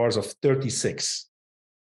handlebars of 36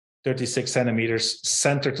 centimeters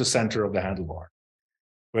center to center of the handlebar,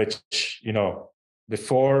 which,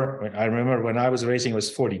 before, I remember when I was racing, it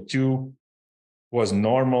was 42 was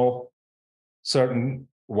normal. Certain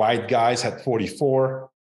wide guys had 44.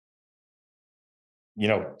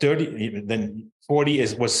 30, then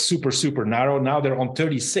 40 was super, super narrow. Now they're on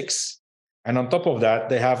 36. And on top of that,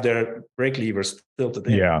 they have their brake levers tilted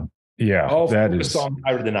in. Yeah. Yeah. All focused on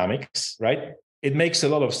aerodynamics, right? It makes a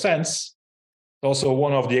lot of sense. Also,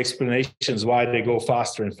 one of the explanations why they go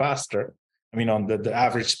faster and faster. On the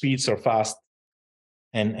average speeds are fast.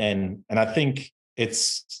 And I think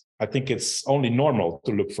it's only normal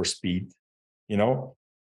to look for speed,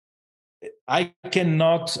 I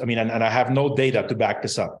cannot, and I have no data to back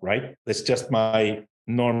this up, right? It's just my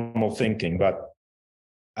normal thinking, but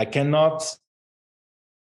I cannot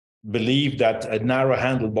believe that a narrow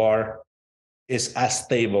handlebar is as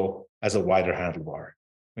stable as a wider handlebar.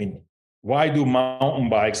 Why do mountain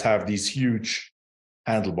bikes have these huge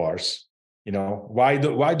handlebars? Why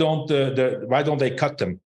don't they cut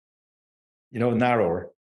them,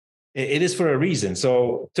 narrower? It is for a reason.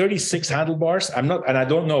 So 36 handlebars, I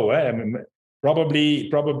don't know. Probably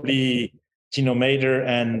Tino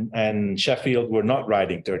Mader and Sheffield were not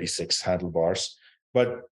riding 36 handlebars,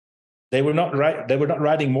 but they were not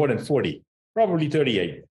riding more than 40, probably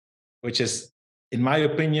 38, which is, in my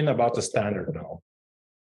opinion, about the standard now.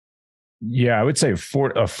 Yeah, I would say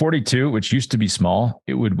a 42, which used to be small,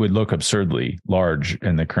 it would look absurdly large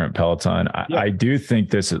in the current peloton. I do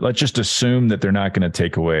think let's just assume that they're not going to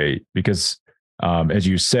take away, because as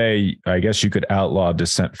you say, I guess you could outlaw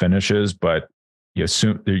descent finishes, but you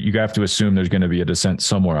have to assume there's going to be a descent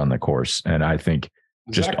somewhere on the course. And I think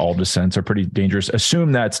just all descents are pretty dangerous.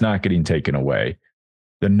 Assume that's not getting taken away.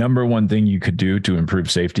 The number one thing you could do to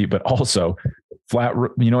improve safety, but also flat,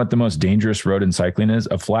 what the most dangerous road in cycling is?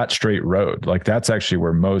 A flat, straight road. Like that's actually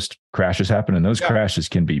where most crashes happen. And those crashes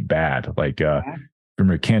can be bad. Like,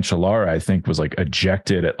 remember Cancellara, I think, was like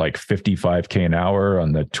ejected at like 55K an hour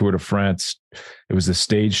on the Tour de France. It was the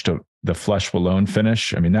stage to the Flèche Wallonne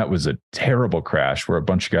finish. That was a terrible crash where a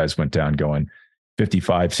bunch of guys went down going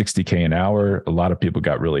 55, 60K an hour. A lot of people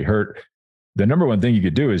got really hurt. The number one thing you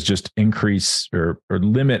could do is just increase or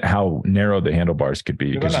limit how narrow the handlebars could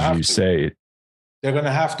be. Because as you say, they're going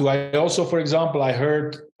to have to. I also, for example, I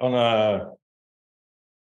heard on a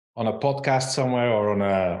podcast somewhere or on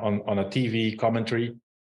a TV commentary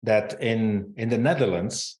that in the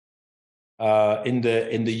Netherlands, in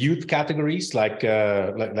the youth categories, like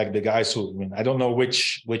the guys who, I don't know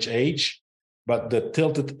which age, but the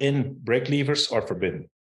tilted in brake levers are forbidden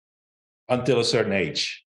until a certain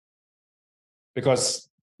age. Because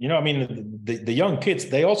the young kids,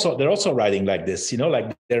 they're also riding like this,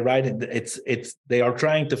 like they're riding. They are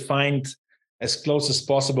trying to find as close as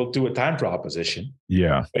possible to a time trial position.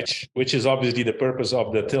 Yeah, which is obviously the purpose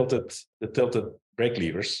of the tilted brake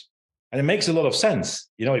levers, and it makes a lot of sense,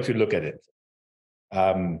 if you look at it.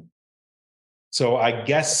 So I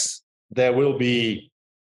guess there will be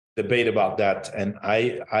debate about that, and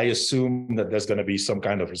I assume that there's going to be some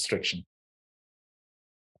kind of restriction.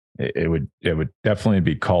 It would definitely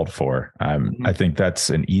be called for. I think that's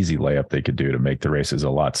an easy layup they could do to make the races a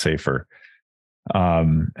lot safer.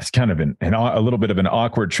 It's kind of a little bit of an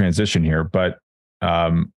awkward transition here, but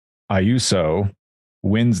Ayuso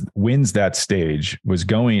wins that stage, was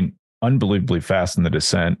going unbelievably fast in the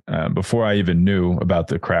descent. Before I even knew about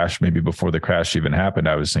the crash, maybe before the crash even happened,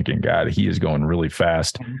 I was thinking, God, he is going really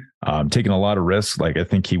fast, taking a lot of risks. Like, I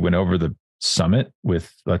think he went over the summit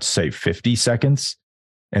with, let's say, 50 seconds.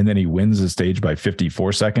 And then he wins the stage by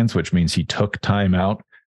 54 seconds, which means he took time out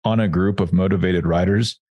on a group of motivated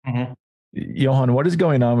riders. Johan, what is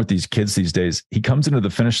going on with these kids these days? He comes into the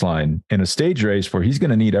finish line in a stage race where he's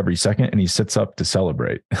going to need every second, and he sits up to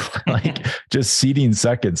celebrate, like just seeding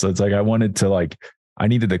seconds. So it's like, I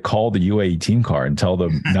needed to call the UAE team car and tell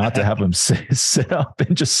them not to have him sit up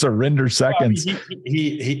and just surrender seconds. Well,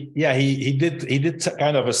 he did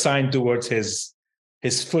kind of assign towards his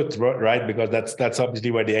foot, right? Because that's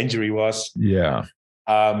obviously where the injury was. Yeah.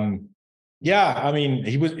 I mean,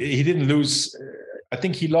 he didn't lose. I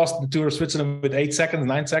think he lost the Tour of Switzerland with 8 seconds,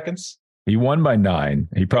 9 seconds. He won by 9.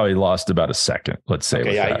 He probably lost about a second, let's say.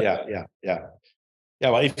 Okay, yeah.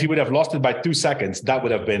 Well, if he would have lost it by 2 seconds, that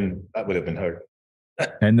would have been hurt.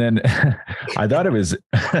 And then I thought it was,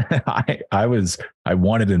 I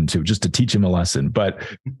wanted him to, just to teach him a lesson. But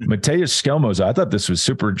Mateusz Skelmoza, I thought this was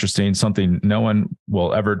super interesting, something no one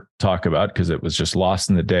will ever talk about because it was just lost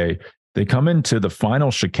in the day. They come into the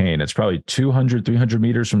final chicane. It's probably 200, 300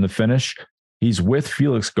 meters from the finish. He's with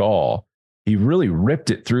Felix Gall. He really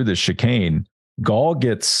ripped it through the chicane. Gall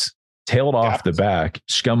gets tailed off the back.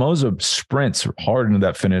 Skelmoza sprints hard into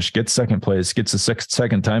that finish, gets second place, gets a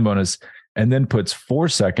second time bonus, and then puts 4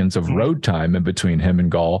 seconds of road time in between him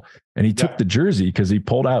and Gall. And he took the jersey because he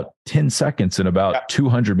pulled out 10 seconds in about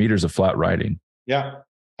 200 meters of flat riding. Yeah,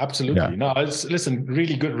 absolutely. Yeah. No, listen,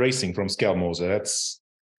 really good racing from Skelmoza.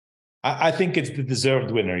 I think it's the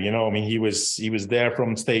deserved winner. I mean, he was there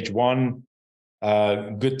from stage 1.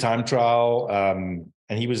 Good time trial,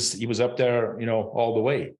 and he was up there, all the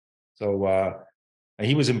way. So and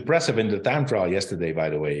he was impressive in the time trial yesterday. By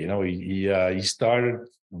the way, he started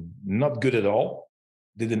not good at all,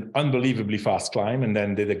 did an unbelievably fast climb, and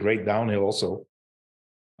then did a great downhill also.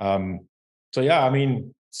 So yeah, I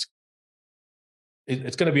mean,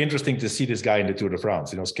 it's going to be interesting to see this guy in the Tour de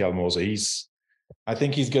France. Skelmoza. I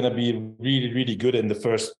think he's going to be really, really good in the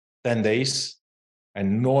first 10 days,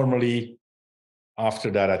 and normally,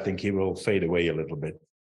 after that, I think he will fade away a little bit.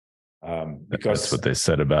 Because that's what they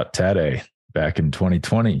said about Tadej back in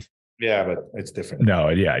 2020. Yeah, but it's different. No,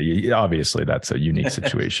 yeah, obviously that's a unique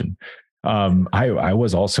situation. I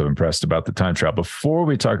was also impressed about the time trial. Before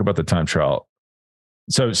we talk about the time trial,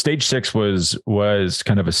 so stage 6 was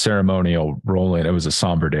kind of a ceremonial roll-in. It was a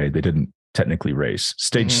somber day. They didn't technically race.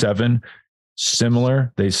 Stage 7,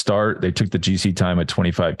 similar. They took the GC time at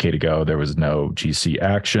 25K to go. There was no GC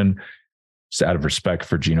action. Just out of respect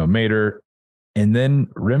for Gino Mater. And then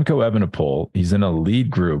Remco Evenepoel, he's in a lead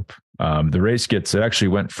group. The race actually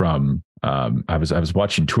went from, I was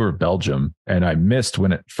watching Tour of Belgium and I missed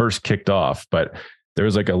when it first kicked off, but there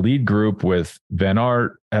was like a lead group with Van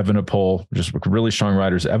Aert, Evenepoel, just really strong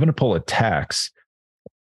riders. Evenepoel attacks.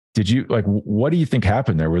 What do you think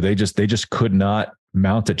happened there? Where they just could not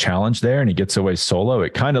mount a challenge there and he gets away solo?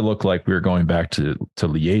 It kind of looked like we were going back to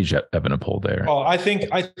Liège at Evenepoel there. Oh, I think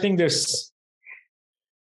there's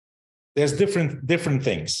different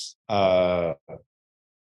things.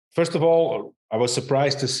 First of all, I was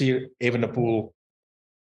surprised to see Evenepoel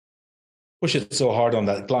push it so hard on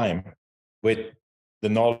that climb with the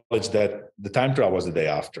knowledge that the time trial was the day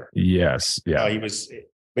after. Yes. Yeah. He was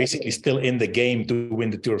basically still in the game to win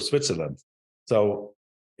the Tour of Switzerland. So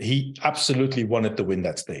he absolutely wanted to win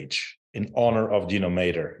that stage in honor of Gino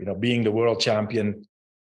Mater. Being the world champion,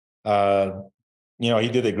 he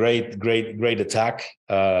did a great attack.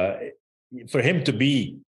 For him to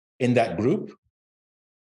be in that group,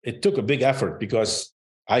 it took a big effort because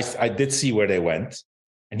I did see where they went,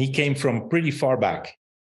 and he came from pretty far back.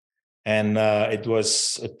 And it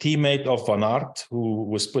was a teammate of Van Aert who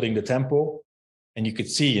was putting the tempo, and you could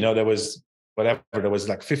see, there was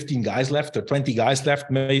like 15 guys left or 20 guys left.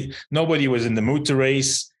 Nobody was in the mood to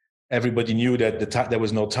race. Everybody knew that there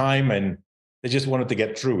was no time, and they just wanted to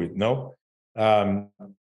get through it. Now,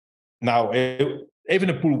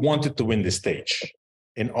 Evenepoel wanted to win this stage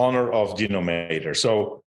in honor of Gino Mater.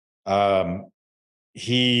 So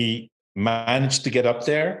he managed to get up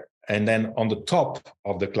there, and then on the top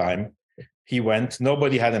of the climb, he went.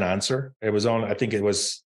 Nobody had an answer. It was on. I think it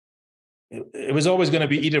was it was always going to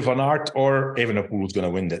be either Van Aert or Evenepoel who's going to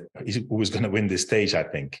win who was going to win this stage, I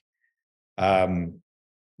think.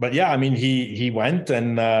 But yeah, I mean, he went,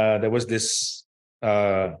 and there was this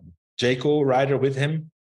Jayco rider with him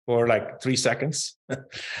for like 3 seconds,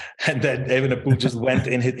 and then Evenepoel just went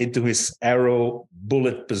into his arrow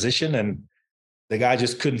bullet position, and the guy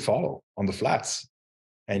just couldn't follow on the flats,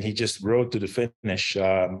 and he just rode to the finish.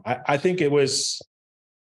 I think it was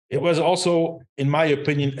also, in my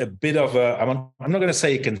opinion, a bit of I'm not going to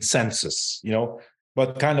say a consensus,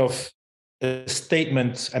 but kind of a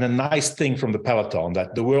statement and a nice thing from the peloton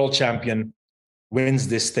that the world champion wins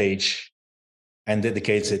this stage and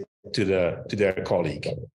dedicates it to their colleague.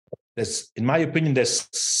 In my opinion, there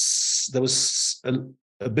was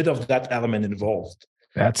a bit of that element involved.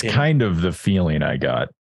 That's kind of the feeling I got.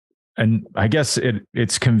 And I guess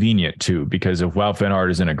it's convenient too, because if Wout van Aert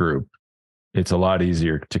is in a group, it's a lot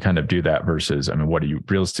easier to kind of do that versus, I mean, what are you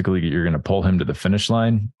realistically, you're going to pull him to the finish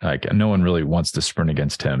line? Like, no one really wants to sprint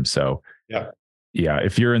against him. So yeah,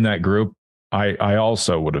 if you're in that group, I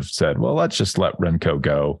also would have said, well, let's just let Remco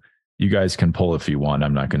go. You guys can pull if you want.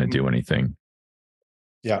 I'm not going to do anything.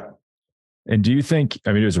 Yeah. And do you think,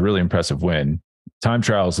 I mean, it was a really impressive win. Time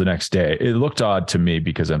trials the next day. It looked odd to me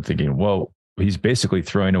because I'm thinking, well, he's basically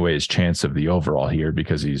throwing away his chance of the overall here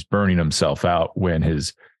because he's burning himself out when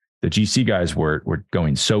the GC guys were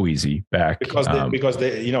going so easy back. Because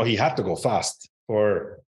they he had to go fast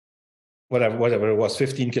for whatever it was,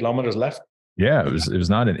 15 kilometers left. Yeah, it was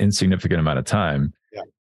not an insignificant amount of time. Yeah.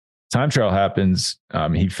 Time trial happens.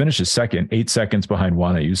 He finishes second, 8 seconds behind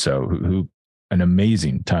Juan Ayuso, who an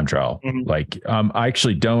amazing time trial. Mm-hmm. Like, I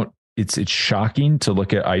actually don't. It's shocking to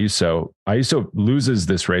look at Ayuso. Ayuso loses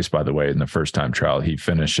this race, by the way, in the first time trial. He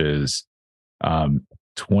finishes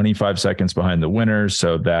 25 seconds behind the winner.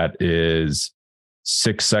 So that is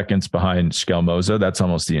 6 seconds behind Schelmoza. That's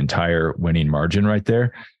almost the entire winning margin right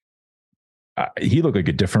there. He looked like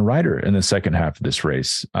a different rider in the second half of this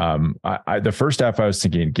race. The first half, I was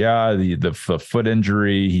thinking, the foot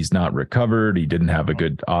injury, he's not recovered. He didn't have a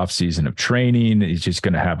good off season of training. He's just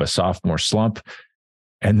going to have a sophomore slump.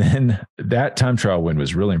 And then that time trial win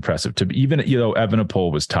was really impressive. To even,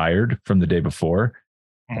 Evenepoel was tired from the day before.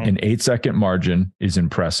 Mm-hmm. An 8-second margin is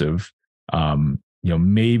impressive.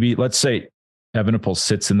 Maybe let's say Evenepoel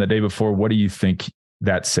sits in the day before. What do you think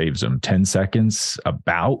that saves him? 10 seconds,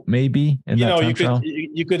 about maybe.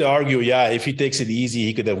 You could argue, if he takes it easy,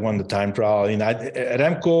 he could have won the time trial.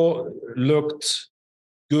 Remco looked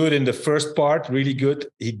good in the first part, really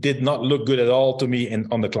good. He did not look good at all to me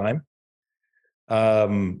on the climb.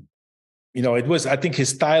 It was, I think his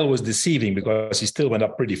style was deceiving because he still went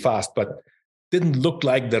up pretty fast, but didn't look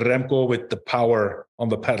like the Remco with the power on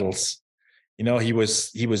the pedals. He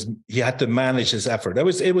had to manage his effort. It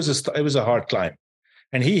was a hard climb.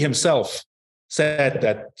 And he himself said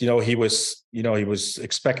that, he was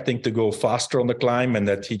expecting to go faster on the climb and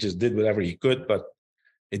that he just did whatever he could, but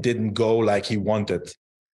it didn't go like he wanted.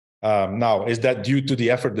 Now, is that due to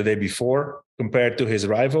the effort the day before compared to his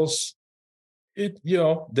rivals?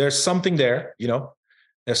 There's something there,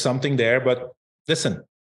 there's something there, but listen,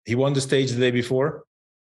 he won the stage the day before,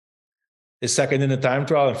 is second in the time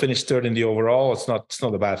trial and finished third in the overall. It's not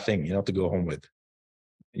a bad thing, to go home with.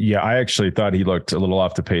 Yeah, I actually thought he looked a little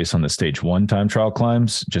off the pace on the stage 1 time trial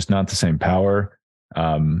climbs, just not the same power.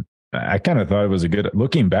 I kind of thought it was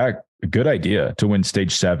looking back, a good idea to win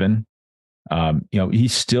stage 7. He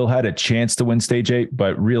still had a chance to win stage 8,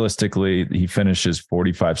 but realistically, he finishes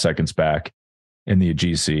 45 seconds back in the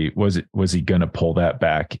GC. Was he going to pull that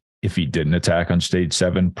back if he didn't attack on stage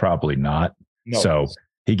 7? Probably not. No. So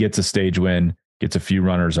he gets a stage win, gets a few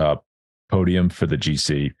runners up, podium for the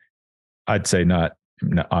GC. I'd say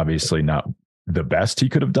obviously not the best he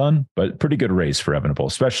could have done, but pretty good race for Evenepoel,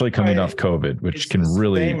 especially coming off COVID, which can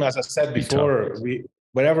really. Same as I said before,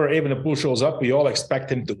 whenever Evenepoel shows up, we all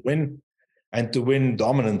expect him to win and to win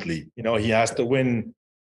dominantly. He has to win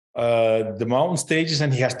the mountain stages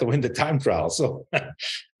and he has to win the time trial. So,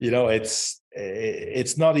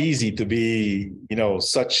 it's not easy to be,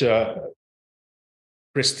 such a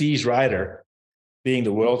prestige rider, being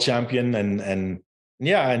the world champion and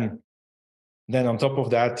then on top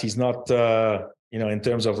of that, he's not, in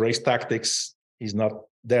terms of race tactics, he's not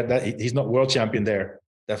there. He's not world champion there.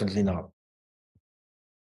 Definitely not.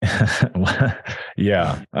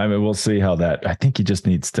 Yeah. I mean, we'll see how that, I think he just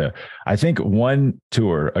needs to, I think one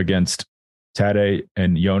tour against Tadej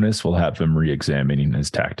and Jonas will have him re-examining his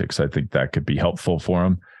tactics. I think that could be helpful for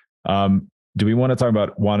him. Do we want to talk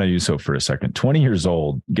about Juan Ayuso for a second? 20 years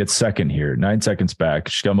old, gets second here, 9 seconds back.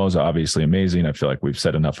 Schelmoza, obviously amazing. I feel like we've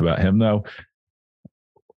said enough about him though.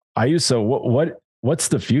 Ayuso, what What's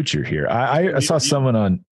the future here? I saw someone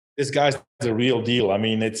on. This guy's the real deal. I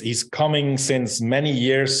mean, he's coming since many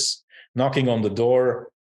years, knocking on the door,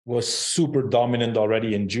 was super dominant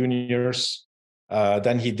already in juniors.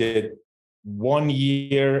 Then he did 1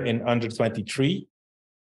 year in under 23.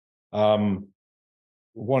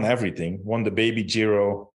 Won everything, won the baby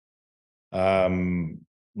Giro.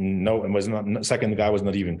 No, it was not, second guy was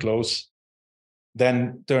not even close.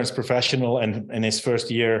 Then turns professional, and in his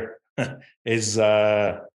first year is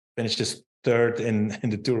finishes third in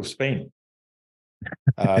the Tour of Spain.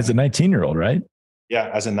 As a 19-year-old, right? Yeah,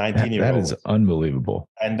 as a 19-year-old. That is unbelievable.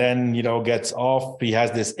 And then, gets off. He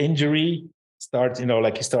has this injury,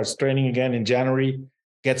 he starts training again in January,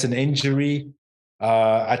 gets an injury.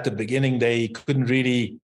 At the beginning, they couldn't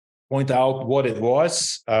really point out what it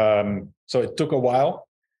was. So it took a while.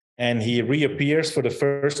 And he reappears for the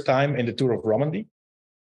first time in the Tour of Romandy,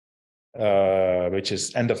 which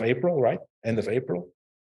is end of April, right? End of April.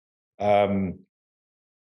 One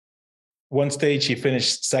stage he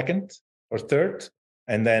finished second or third,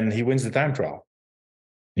 and then he wins the time trial.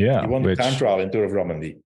 Yeah, he won the time trial in Tour of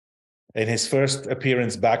Romandy. In his first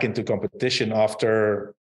appearance back into competition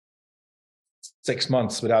after 6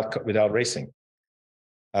 months without racing.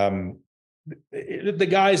 The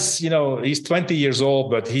guy's, he's 20 years old,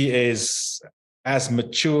 but he is as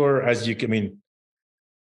mature as you can. I mean,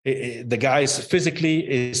 the guy's physically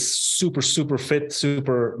is super, super fit,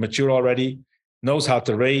 super mature already, knows how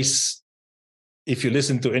to race. If you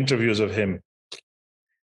listen to interviews of him,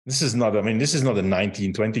 this is not a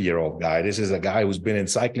 19, 20-year-old guy. This is a guy who's been in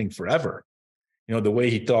cycling forever. The way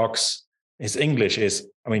he talks, his English is,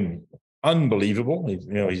 unbelievable.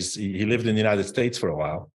 He lived in the United States for a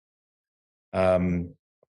while.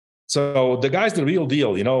 So the guy's the real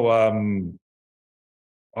deal.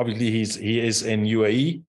 Obviously he is in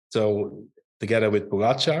UAE, so together with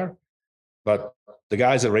Pogačar, but the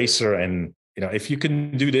guy's a racer, and if you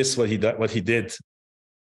can do this, what he did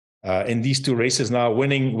in these two races now,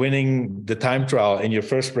 winning the time trial in your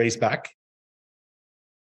first race back,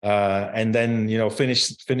 and then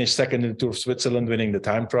finish second in the Tour of Switzerland, winning the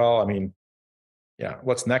time trial.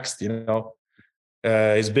 What's next?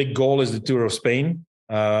 His big goal is the Tour of Spain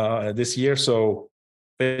this year. So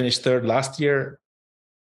finished third last year.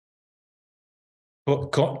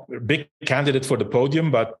 Big candidate for the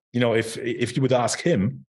podium, but if you would ask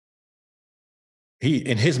him,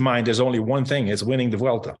 in his mind, there's only one thing: is winning the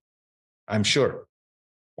Vuelta. I'm sure.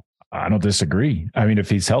 I don't disagree. If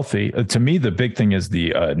he's healthy, to me, the big thing is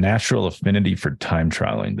the natural affinity for time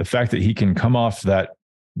trialing. The fact that he can come off that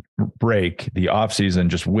break, the off season,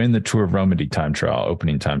 just win the Tour of Romandy time trial,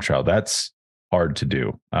 opening time trial. That's hard to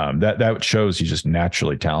do. That shows he's just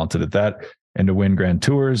naturally talented at that. And to win Grand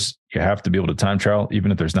Tours, you have to be able to time trial.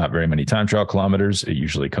 Even if there's not very many time trial kilometers, it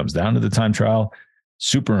usually comes down to the time trial.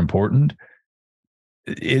 Super important.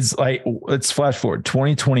 It's like, let's flash forward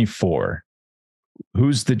 2024.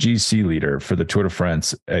 Who's the GC leader for the Tour de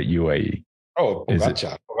France at UAE? Oh,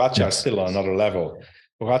 Pogačar. Pogačar is still on another level.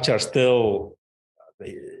 Pogačar still,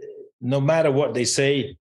 no matter what they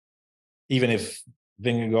say, even if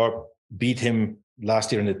Vingegaard beat him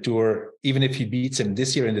last year in the Tour, even if he beats him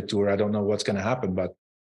this year in the Tour, I don't know what's going to happen, but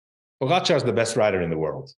Pogačar is the best rider in the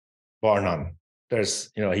world, bar none.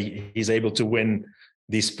 He's able to win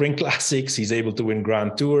these spring classics. He's able to win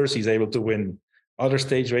Grand Tours. He's able to win other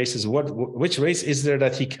stage races. Which race is there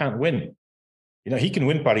that he can't win? He can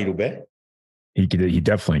win Paris-Roubaix. He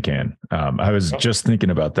definitely can. I was just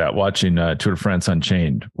thinking about that, watching Tour de France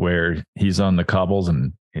Unchained, where he's on the cobbles,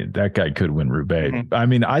 and that guy could win Roubaix.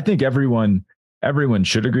 Mm-hmm. I think everyone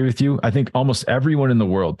should agree with you. I think almost everyone in the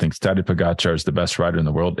world thinks Tadej Pogačar is the best rider in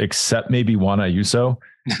the world, except maybe Juan Ayuso.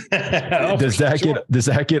 Does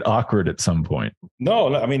that get awkward at some point?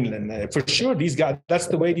 No, for sure, these guys, that's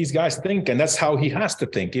the way these guys think, and that's how he has to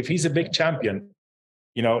think. If he's a big champion,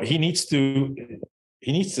 he needs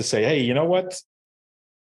to say, hey, you know what?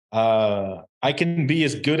 I can be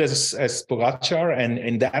as good as Pogačar, and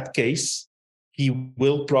in that case, he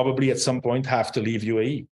will probably at some point have to leave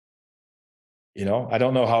UAE. I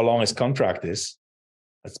don't know how long his contract is.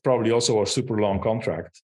 It's probably also a super long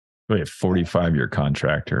contract. A 45-year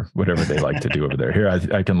contract or whatever they like to do over there. Here,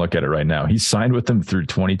 I can look at it right now. He's signed with them through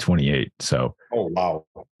 2028. So, oh wow,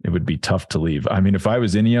 it would be tough to leave. If I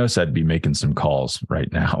was Ineos, I'd be making some calls right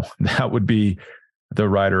now. That would be the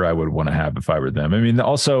rider I would want to have if I were them.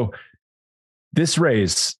 Also, this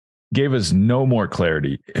race gave us no more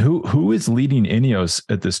clarity. Who is leading Ineos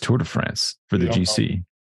at this Tour de France for the GC?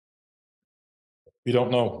 We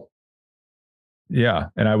don't know. Yeah,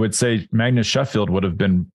 and I would say Magnus Sheffield would have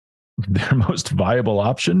been their most viable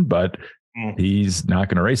option, but he's not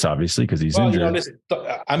going to race, obviously, because he's injured. Listen,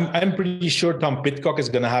 I'm pretty sure Tom Pidcock is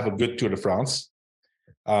going to have a good Tour de France.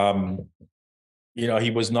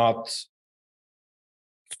 He was not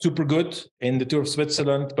super good in the Tour of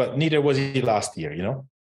Switzerland, but neither was he last year,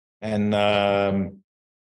 and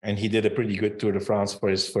he did a pretty good Tour de France for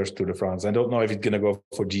his first Tour de France. I don't know if he's going to go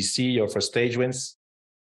for GC or for stage wins.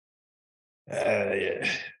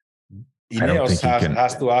 Ineos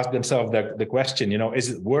has to ask themselves the question, is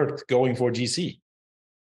it worth going for GC?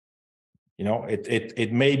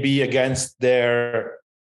 It may be against their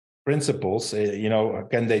principles.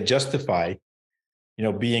 Can they justify,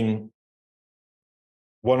 being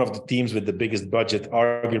one of the teams with the biggest budget,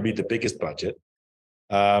 arguably the biggest budget?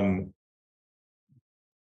 But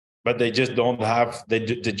they just don't have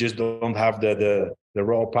the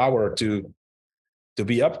raw power to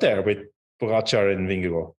be up there with Pogačar and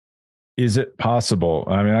Vingegaard. Is it possible?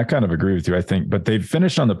 I mean, I kind of agree with you, I think, but they've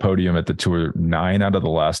finished on the podium at the Tour 9 out of the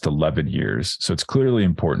last 11 years. So it's clearly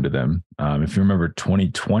important to them. If you remember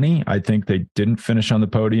 2020, I think they didn't finish on the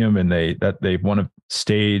podium, and they won a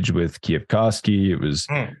stage with Kwiatkowski. It was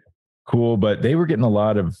cool, but they were getting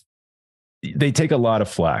they take a lot of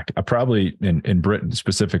flack. Probably in Britain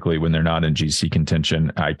specifically when they're not in GC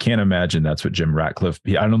contention. I can't imagine that's what Jim Ratcliffe.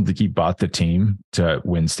 I don't think he bought the team to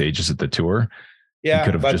win stages at the Tour. Yeah, he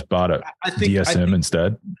could have just bought a DSM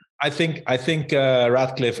instead. I think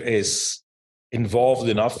Ratcliffe is involved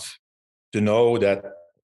enough to know that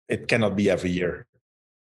it cannot be every year,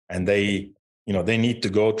 and they need to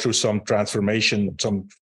go through some transformation,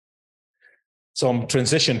 some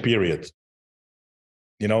transition period.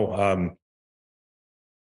 They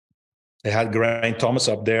had Geraint Thomas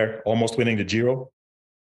up there almost winning the Giro.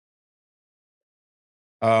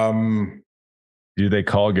 Do they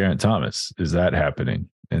call Geraint Thomas? Is that happening?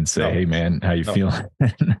 And say, hey, man, how you feeling?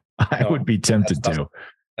 I would be tempted to.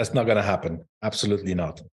 That's not going to happen. Absolutely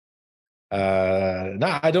not.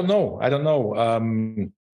 I don't know.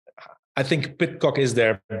 I think Pidcock is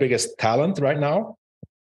their biggest talent right now.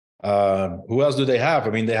 Who else do they have? I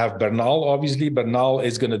mean, they have Bernal, obviously. Bernal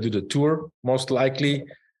is going to do the Tour, most likely.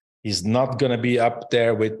 He's not going to be up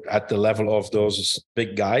there at the level of those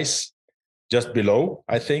big guys, just below,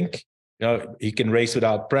 I think. He can race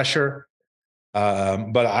without pressure.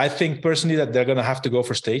 But I think personally that they're going to have to go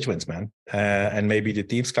for stage wins, man. And maybe the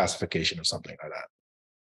team's classification or something like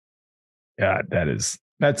that. Yeah,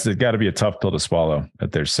 that's got to be a tough pill to swallow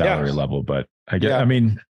at their salary level. But you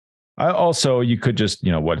could just,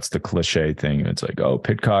 what's the cliche thing? It's like, oh,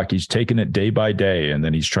 Pidcock, he's taking it day by day, and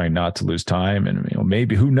then he's trying not to lose time. And,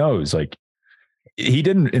 maybe, who knows? Like, he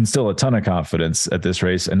didn't instill a ton of confidence at this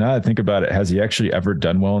race. And now I think about it, has he actually ever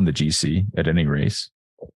done well in the GC at any race?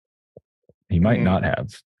 He might not have.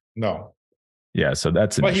 No. Yeah, so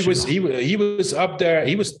that's an issue. He was up there.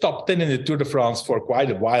 He was top 10 in the Tour de France for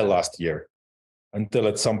quite a while last year, until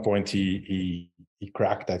at some point he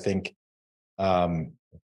cracked, I think. But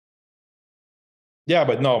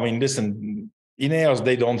no, I mean, listen, Ineos,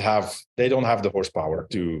 they don't have the horsepower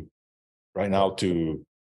to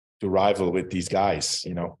rival with these guys,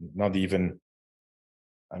 not even.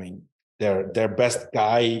 I mean, their best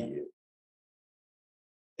guy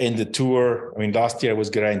in the Tour. I mean, last year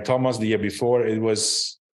was Geraint Thomas. The year before it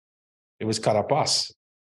was Carapaz.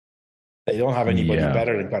 They don't have anybody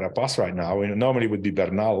better than Carapaz right now. Normally it would be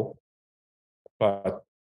Bernal, but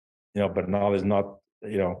Bernal is not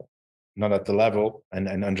not at the level,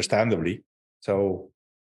 and understandably. So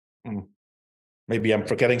maybe I'm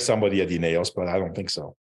forgetting somebody at Ineos, but I don't think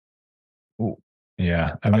so. Ooh,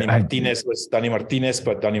 yeah. Dani Martinez,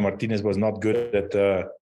 but Dani Martinez was not good at the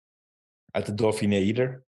Dauphiné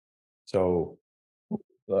either. So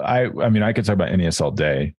I could talk about Ineos all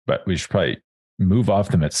day, but we should probably move off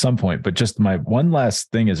them at some point. But just my one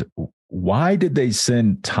last thing is, why did they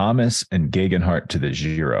send Thomas and Gegenhardt to the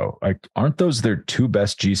Giro? Like, aren't those their two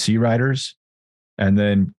best GC riders? And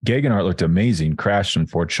then Gegenhardt looked amazing, crashed,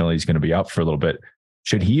 unfortunately. He's going to be out for a little bit.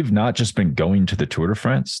 Should he have not just been going to the Tour de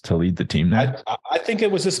France to lead the team there? I think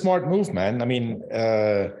it was a smart move, man. I mean,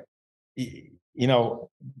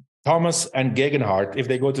 Thomas and Gegenhardt, if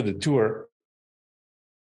they go to the Tour,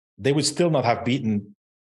 they would still not have beaten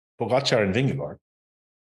Pogačar and Vingegaard.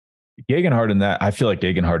 Gegenhardt in that, I feel like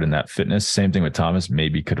Gegenhardt in that fitness, same thing with Thomas,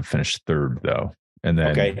 maybe could have finished third though. And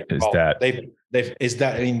then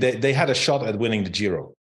they had a shot at winning the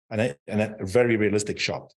Giro, and a very realistic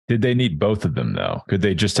shot. Did they need both of them though? Could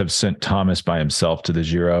they just have sent Thomas by himself to the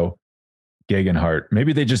Giro? Gegenhardt,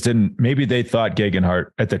 maybe they just didn't. Maybe they thought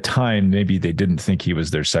Gegenhardt at the time, maybe they didn't think he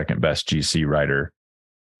was their second best GC rider,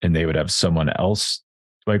 and they would have someone else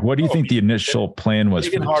Like, what do you think the initial plan was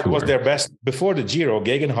for the Gegenhardt Tour? was their best before the Giro.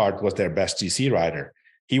 Gegenhardt was their best GC rider.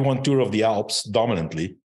 He won Tour of the Alps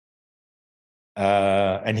dominantly,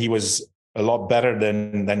 and he was a lot better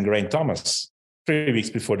than Geraint Thomas 3 weeks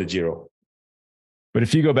before the Giro. But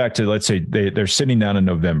if you go back to, let's say they're sitting down in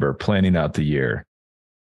November planning out the year,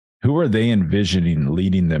 who are they envisioning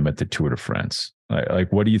leading them at the Tour de France?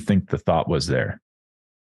 Like, what do you think the thought was there?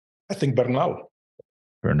 I think Bernal.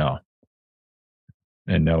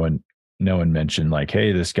 And no one mentioned like,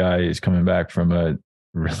 hey, this guy is coming back from a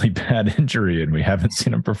really bad injury and we haven't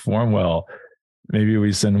seen him perform well. Maybe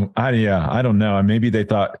we send. I don't know. Maybe they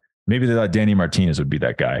thought Danny Martinez would be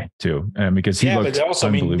that guy too, and because he looked but also,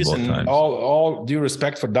 unbelievable at times. All due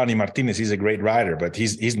respect for Danny Martinez, he's a great rider, but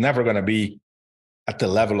he's never going to be at the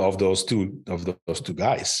level of those two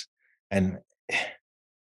guys. And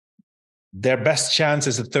their best chance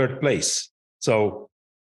is a third place. So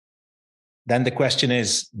then the question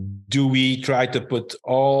is, do we try to put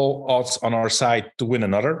all odds on our side to win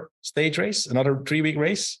another stage race, another 3-week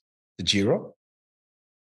race, the Giro?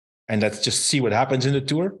 And let's just see what happens in the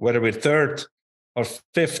Tour, whether we're third or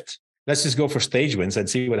fifth. Let's just go for stage wins and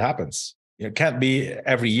see what happens. It can't be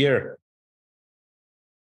every year.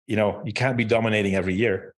 You can't be dominating every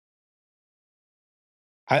year.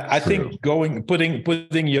 I think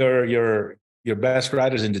putting your best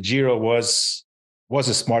riders in the Giro was a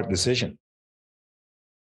smart decision.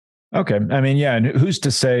 Okay. And who's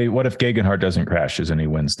to say, what if Gegenhardt doesn't crash and he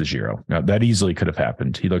wins the Giro? Now, that easily could have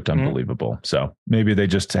happened. He looked unbelievable. So maybe they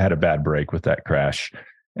just had a bad break with that crash.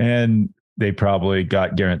 And they probably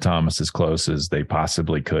got Geraint Thomas as close as they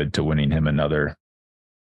possibly could to winning him another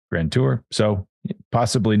Grand Tour. So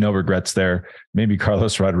possibly no regrets there. Maybe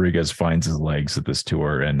Carlos Rodriguez finds his legs at this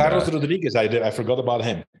Tour. And Carlos Rodriguez, I forgot about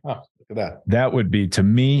him. Oh, look at that. That would be, to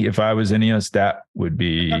me, if I was Ineos, that would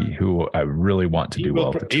be who I really want to do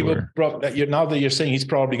well at the Tour. Now that you're saying he's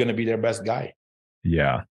probably going to be their best guy.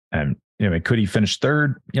 Yeah. And could he finish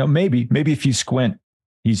third? Maybe if you squint,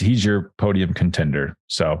 he's your podium contender.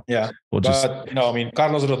 So yeah,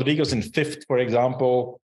 Carlos Rodriguez in fifth, for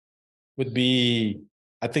example, would be,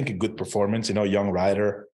 I think, a good performance. Young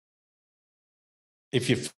rider. If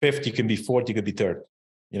you're fifth, you can be fourth, you could be third.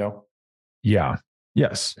 Yeah.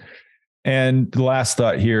 Yes. And the last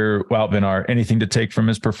thought here, Wout van Aert, anything to take from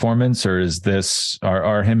his performance, or is this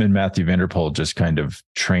are him and Mathieu van der Poel just kind of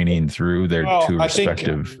training through their two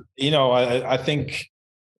respective? I think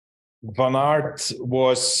Van Aert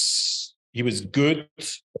was good,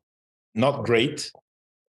 not great.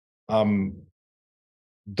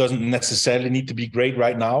 Doesn't necessarily need to be great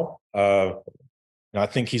right now. I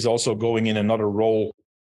think he's also going in another role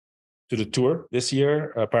to the Tour this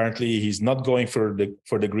year. Apparently, he's not going for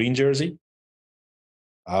the green jersey.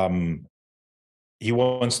 He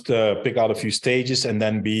wants to pick out a few stages and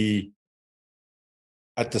then be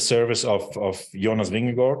at the service of Jonas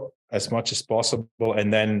Vingegaard as much as possible.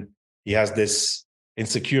 And then he has this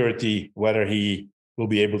insecurity whether he will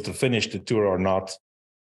be able to finish the Tour or not,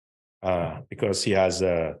 because he has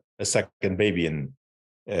a second baby on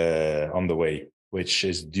the way, which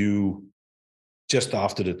is due just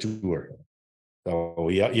after the Tour. So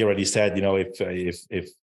he already said,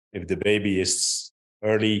 if the baby is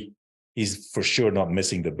early, he's for sure not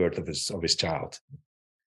missing the birth of his child.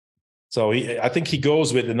 So I think he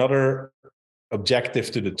goes with another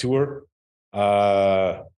objective to the Tour.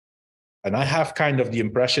 And I have kind of the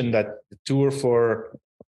impression that the Tour for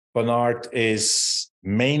Van Aert is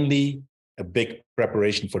mainly a big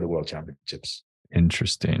preparation for the World Championships.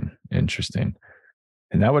 Interesting.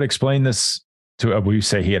 And that would explain this. We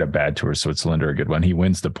say he had a bad Tour of Switzerland or a good one. He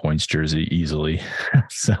wins the points jersey easily.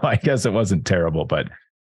 So I guess it wasn't terrible, but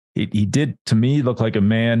he did, to me, look like a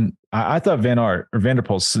man. I thought Van Aert or Van der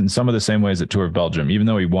Poel in some of the same ways at Tour of Belgium, even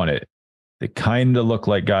though he won it, they kind of look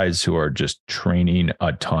like guys who are just training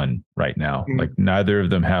a ton right now. Mm-hmm. Like neither of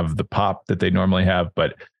them have the pop that they normally have,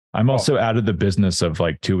 but I'm also out of the business of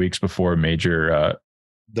like 2 weeks before a major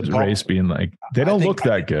race being like, they don't look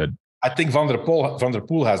that good. I think Van der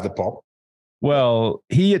Poel has the pop. Well,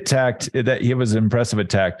 he attacked that. He was an impressive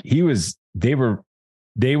attack.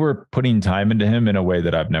 They were putting time into him in a way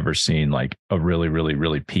that I've never seen, like a really, really,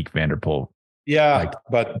 really peak Van der Poel. Yeah,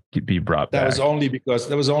 but be brought back. That was only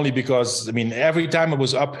because every time it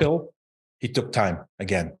was uphill, he took time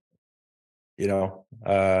again.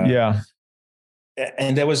 Yeah.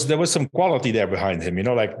 And there was some quality there behind him.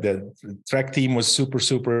 Like the track team was super,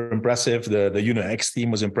 super impressive. The Uno X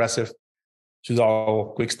team was impressive.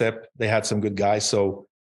 Soudal, Quick Step, they had some good guys. So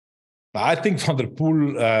I think Van der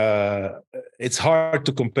Poel, it's hard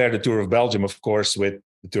to compare the Tour of Belgium, of course, with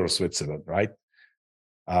the Tour of Switzerland, right?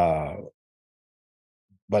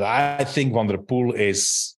 But I think Van der Poel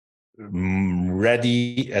is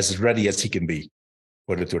ready as he can be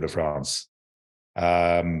for the Tour de France.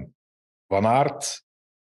 Van Aert,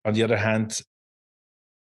 on the other hand,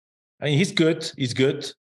 I mean, he's good.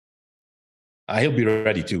 He'll be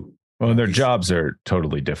ready too. Well, their jobs are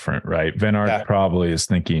totally different, right? Van Aert probably is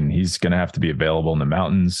thinking he's going to have to be available in the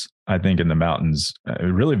mountains. I think in the mountains,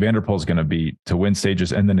 really Van der Poel is going to be to win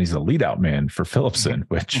stages, and then he's a lead out man for Philipsen,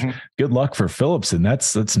 which good luck for Philipsen.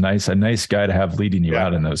 That's nice. A nice guy to have leading you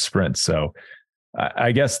out in those sprints. So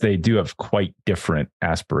I guess they do have quite different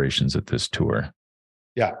aspirations at this tour.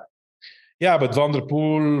 Yeah. Yeah, but Van der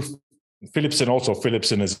Poel,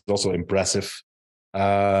 Philipsen is also impressive.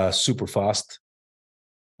 Super fast.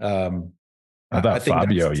 I thought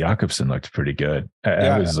Fabio Jakobsen looked pretty good.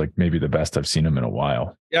 It was like maybe the best I've seen him in a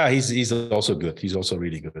while. Yeah, he's also good. He's also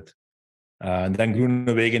really good. And then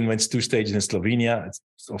Groenewegen wins 2 stages in Slovenia. It's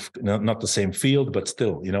not the same field, but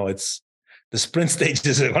still, it's the sprint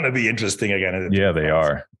stages are going to be interesting again. Yeah, they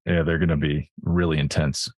are. Yeah, they're going to be really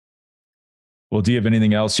intense. Well, do you have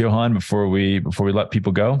anything else, Johan, before we let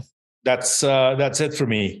people go? That's it for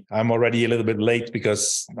me. I'm already a little bit late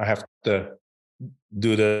because I have to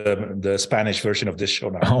do the Spanish version of this show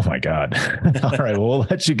now. Oh my God. All right. Well, we'll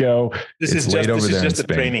let you go. This is just a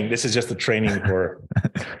training. This is just a training for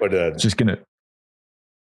the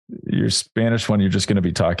your Spanish one. You're just going to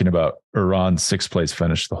be talking about Iran's 6th place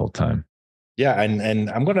finish the whole time. Yeah. And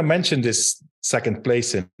I'm going to mention this 2nd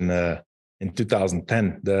place in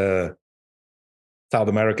 2010. The South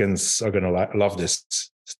Americans are going to love this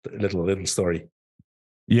little story.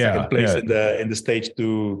 Yeah. 2nd place in the stage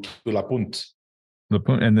to La Punt.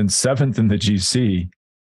 And then 7th in the GC.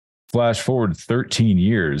 Flash forward 13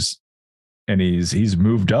 years, and he's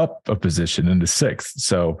moved up a position into 6th.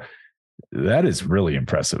 So that is really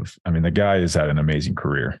impressive. I mean, the guy has had an amazing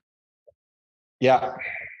career. Yeah,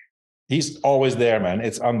 he's always there, man.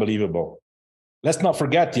 It's unbelievable. Let's not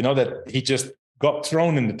forget, that he just got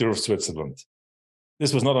thrown in the Tour of Switzerland.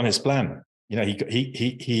 This was not on his plan.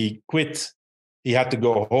 He quit. He had to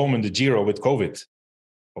go home in the Giro with COVID.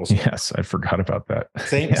 Also. Yes, I forgot about that.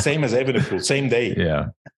 Same as Evenepoel, same day.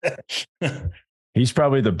 Yeah. He's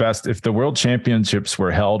probably the best. If the World Championships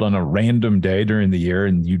were held on a random day during the year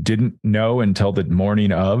and you didn't know until the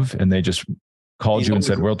morning of, and they just called you and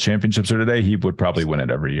said World Championships are today, he would probably win it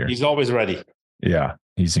every year. He's always ready. Yeah,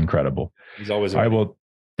 he's incredible. He's always ready. All right, well,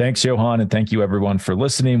 thanks, Johan, and thank you everyone for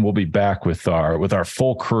listening. We'll be back with our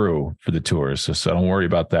full crew for the tours. So don't worry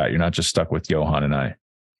about that. You're not just stuck with Johan and I.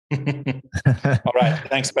 All right.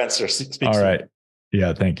 Thanks, Spencer. Speak All soon. right.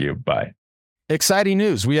 Yeah. Thank you. Bye. Exciting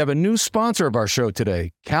news. We have a new sponsor of our show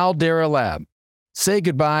today, Caldera Lab. Say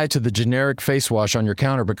goodbye to the generic face wash on your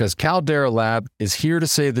counter because Caldera Lab is here to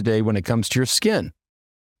save the day when it comes to your skin.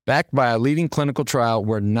 Backed by a leading clinical trial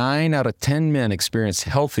where 9 out of 10 men experienced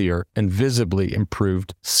healthier and visibly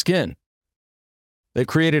improved skin. They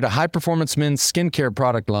created a high-performance men's skincare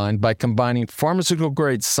product line by combining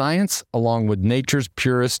pharmaceutical-grade science along with nature's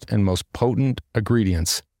purest and most potent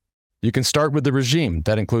ingredients. You can start with the regime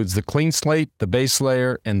that includes the clean slate, the base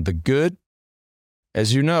layer, and the good.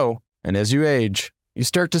 As you know, and as you age, you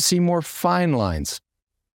start to see more fine lines.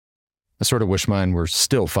 I sort of wish mine were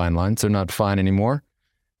still fine lines. They're not fine anymore.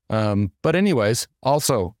 But anyways,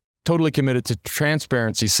 also totally committed to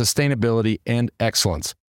transparency, sustainability, and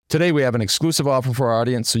excellence. Today, we have an exclusive offer for our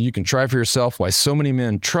audience so you can try for yourself why so many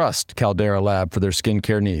men trust Caldera Lab for their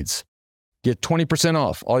skincare needs. Get 20%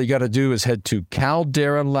 off. All you got to do is head to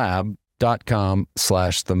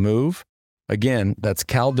calderalab.com/themove. Again, that's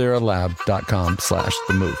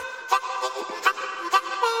calderalab.com/themove.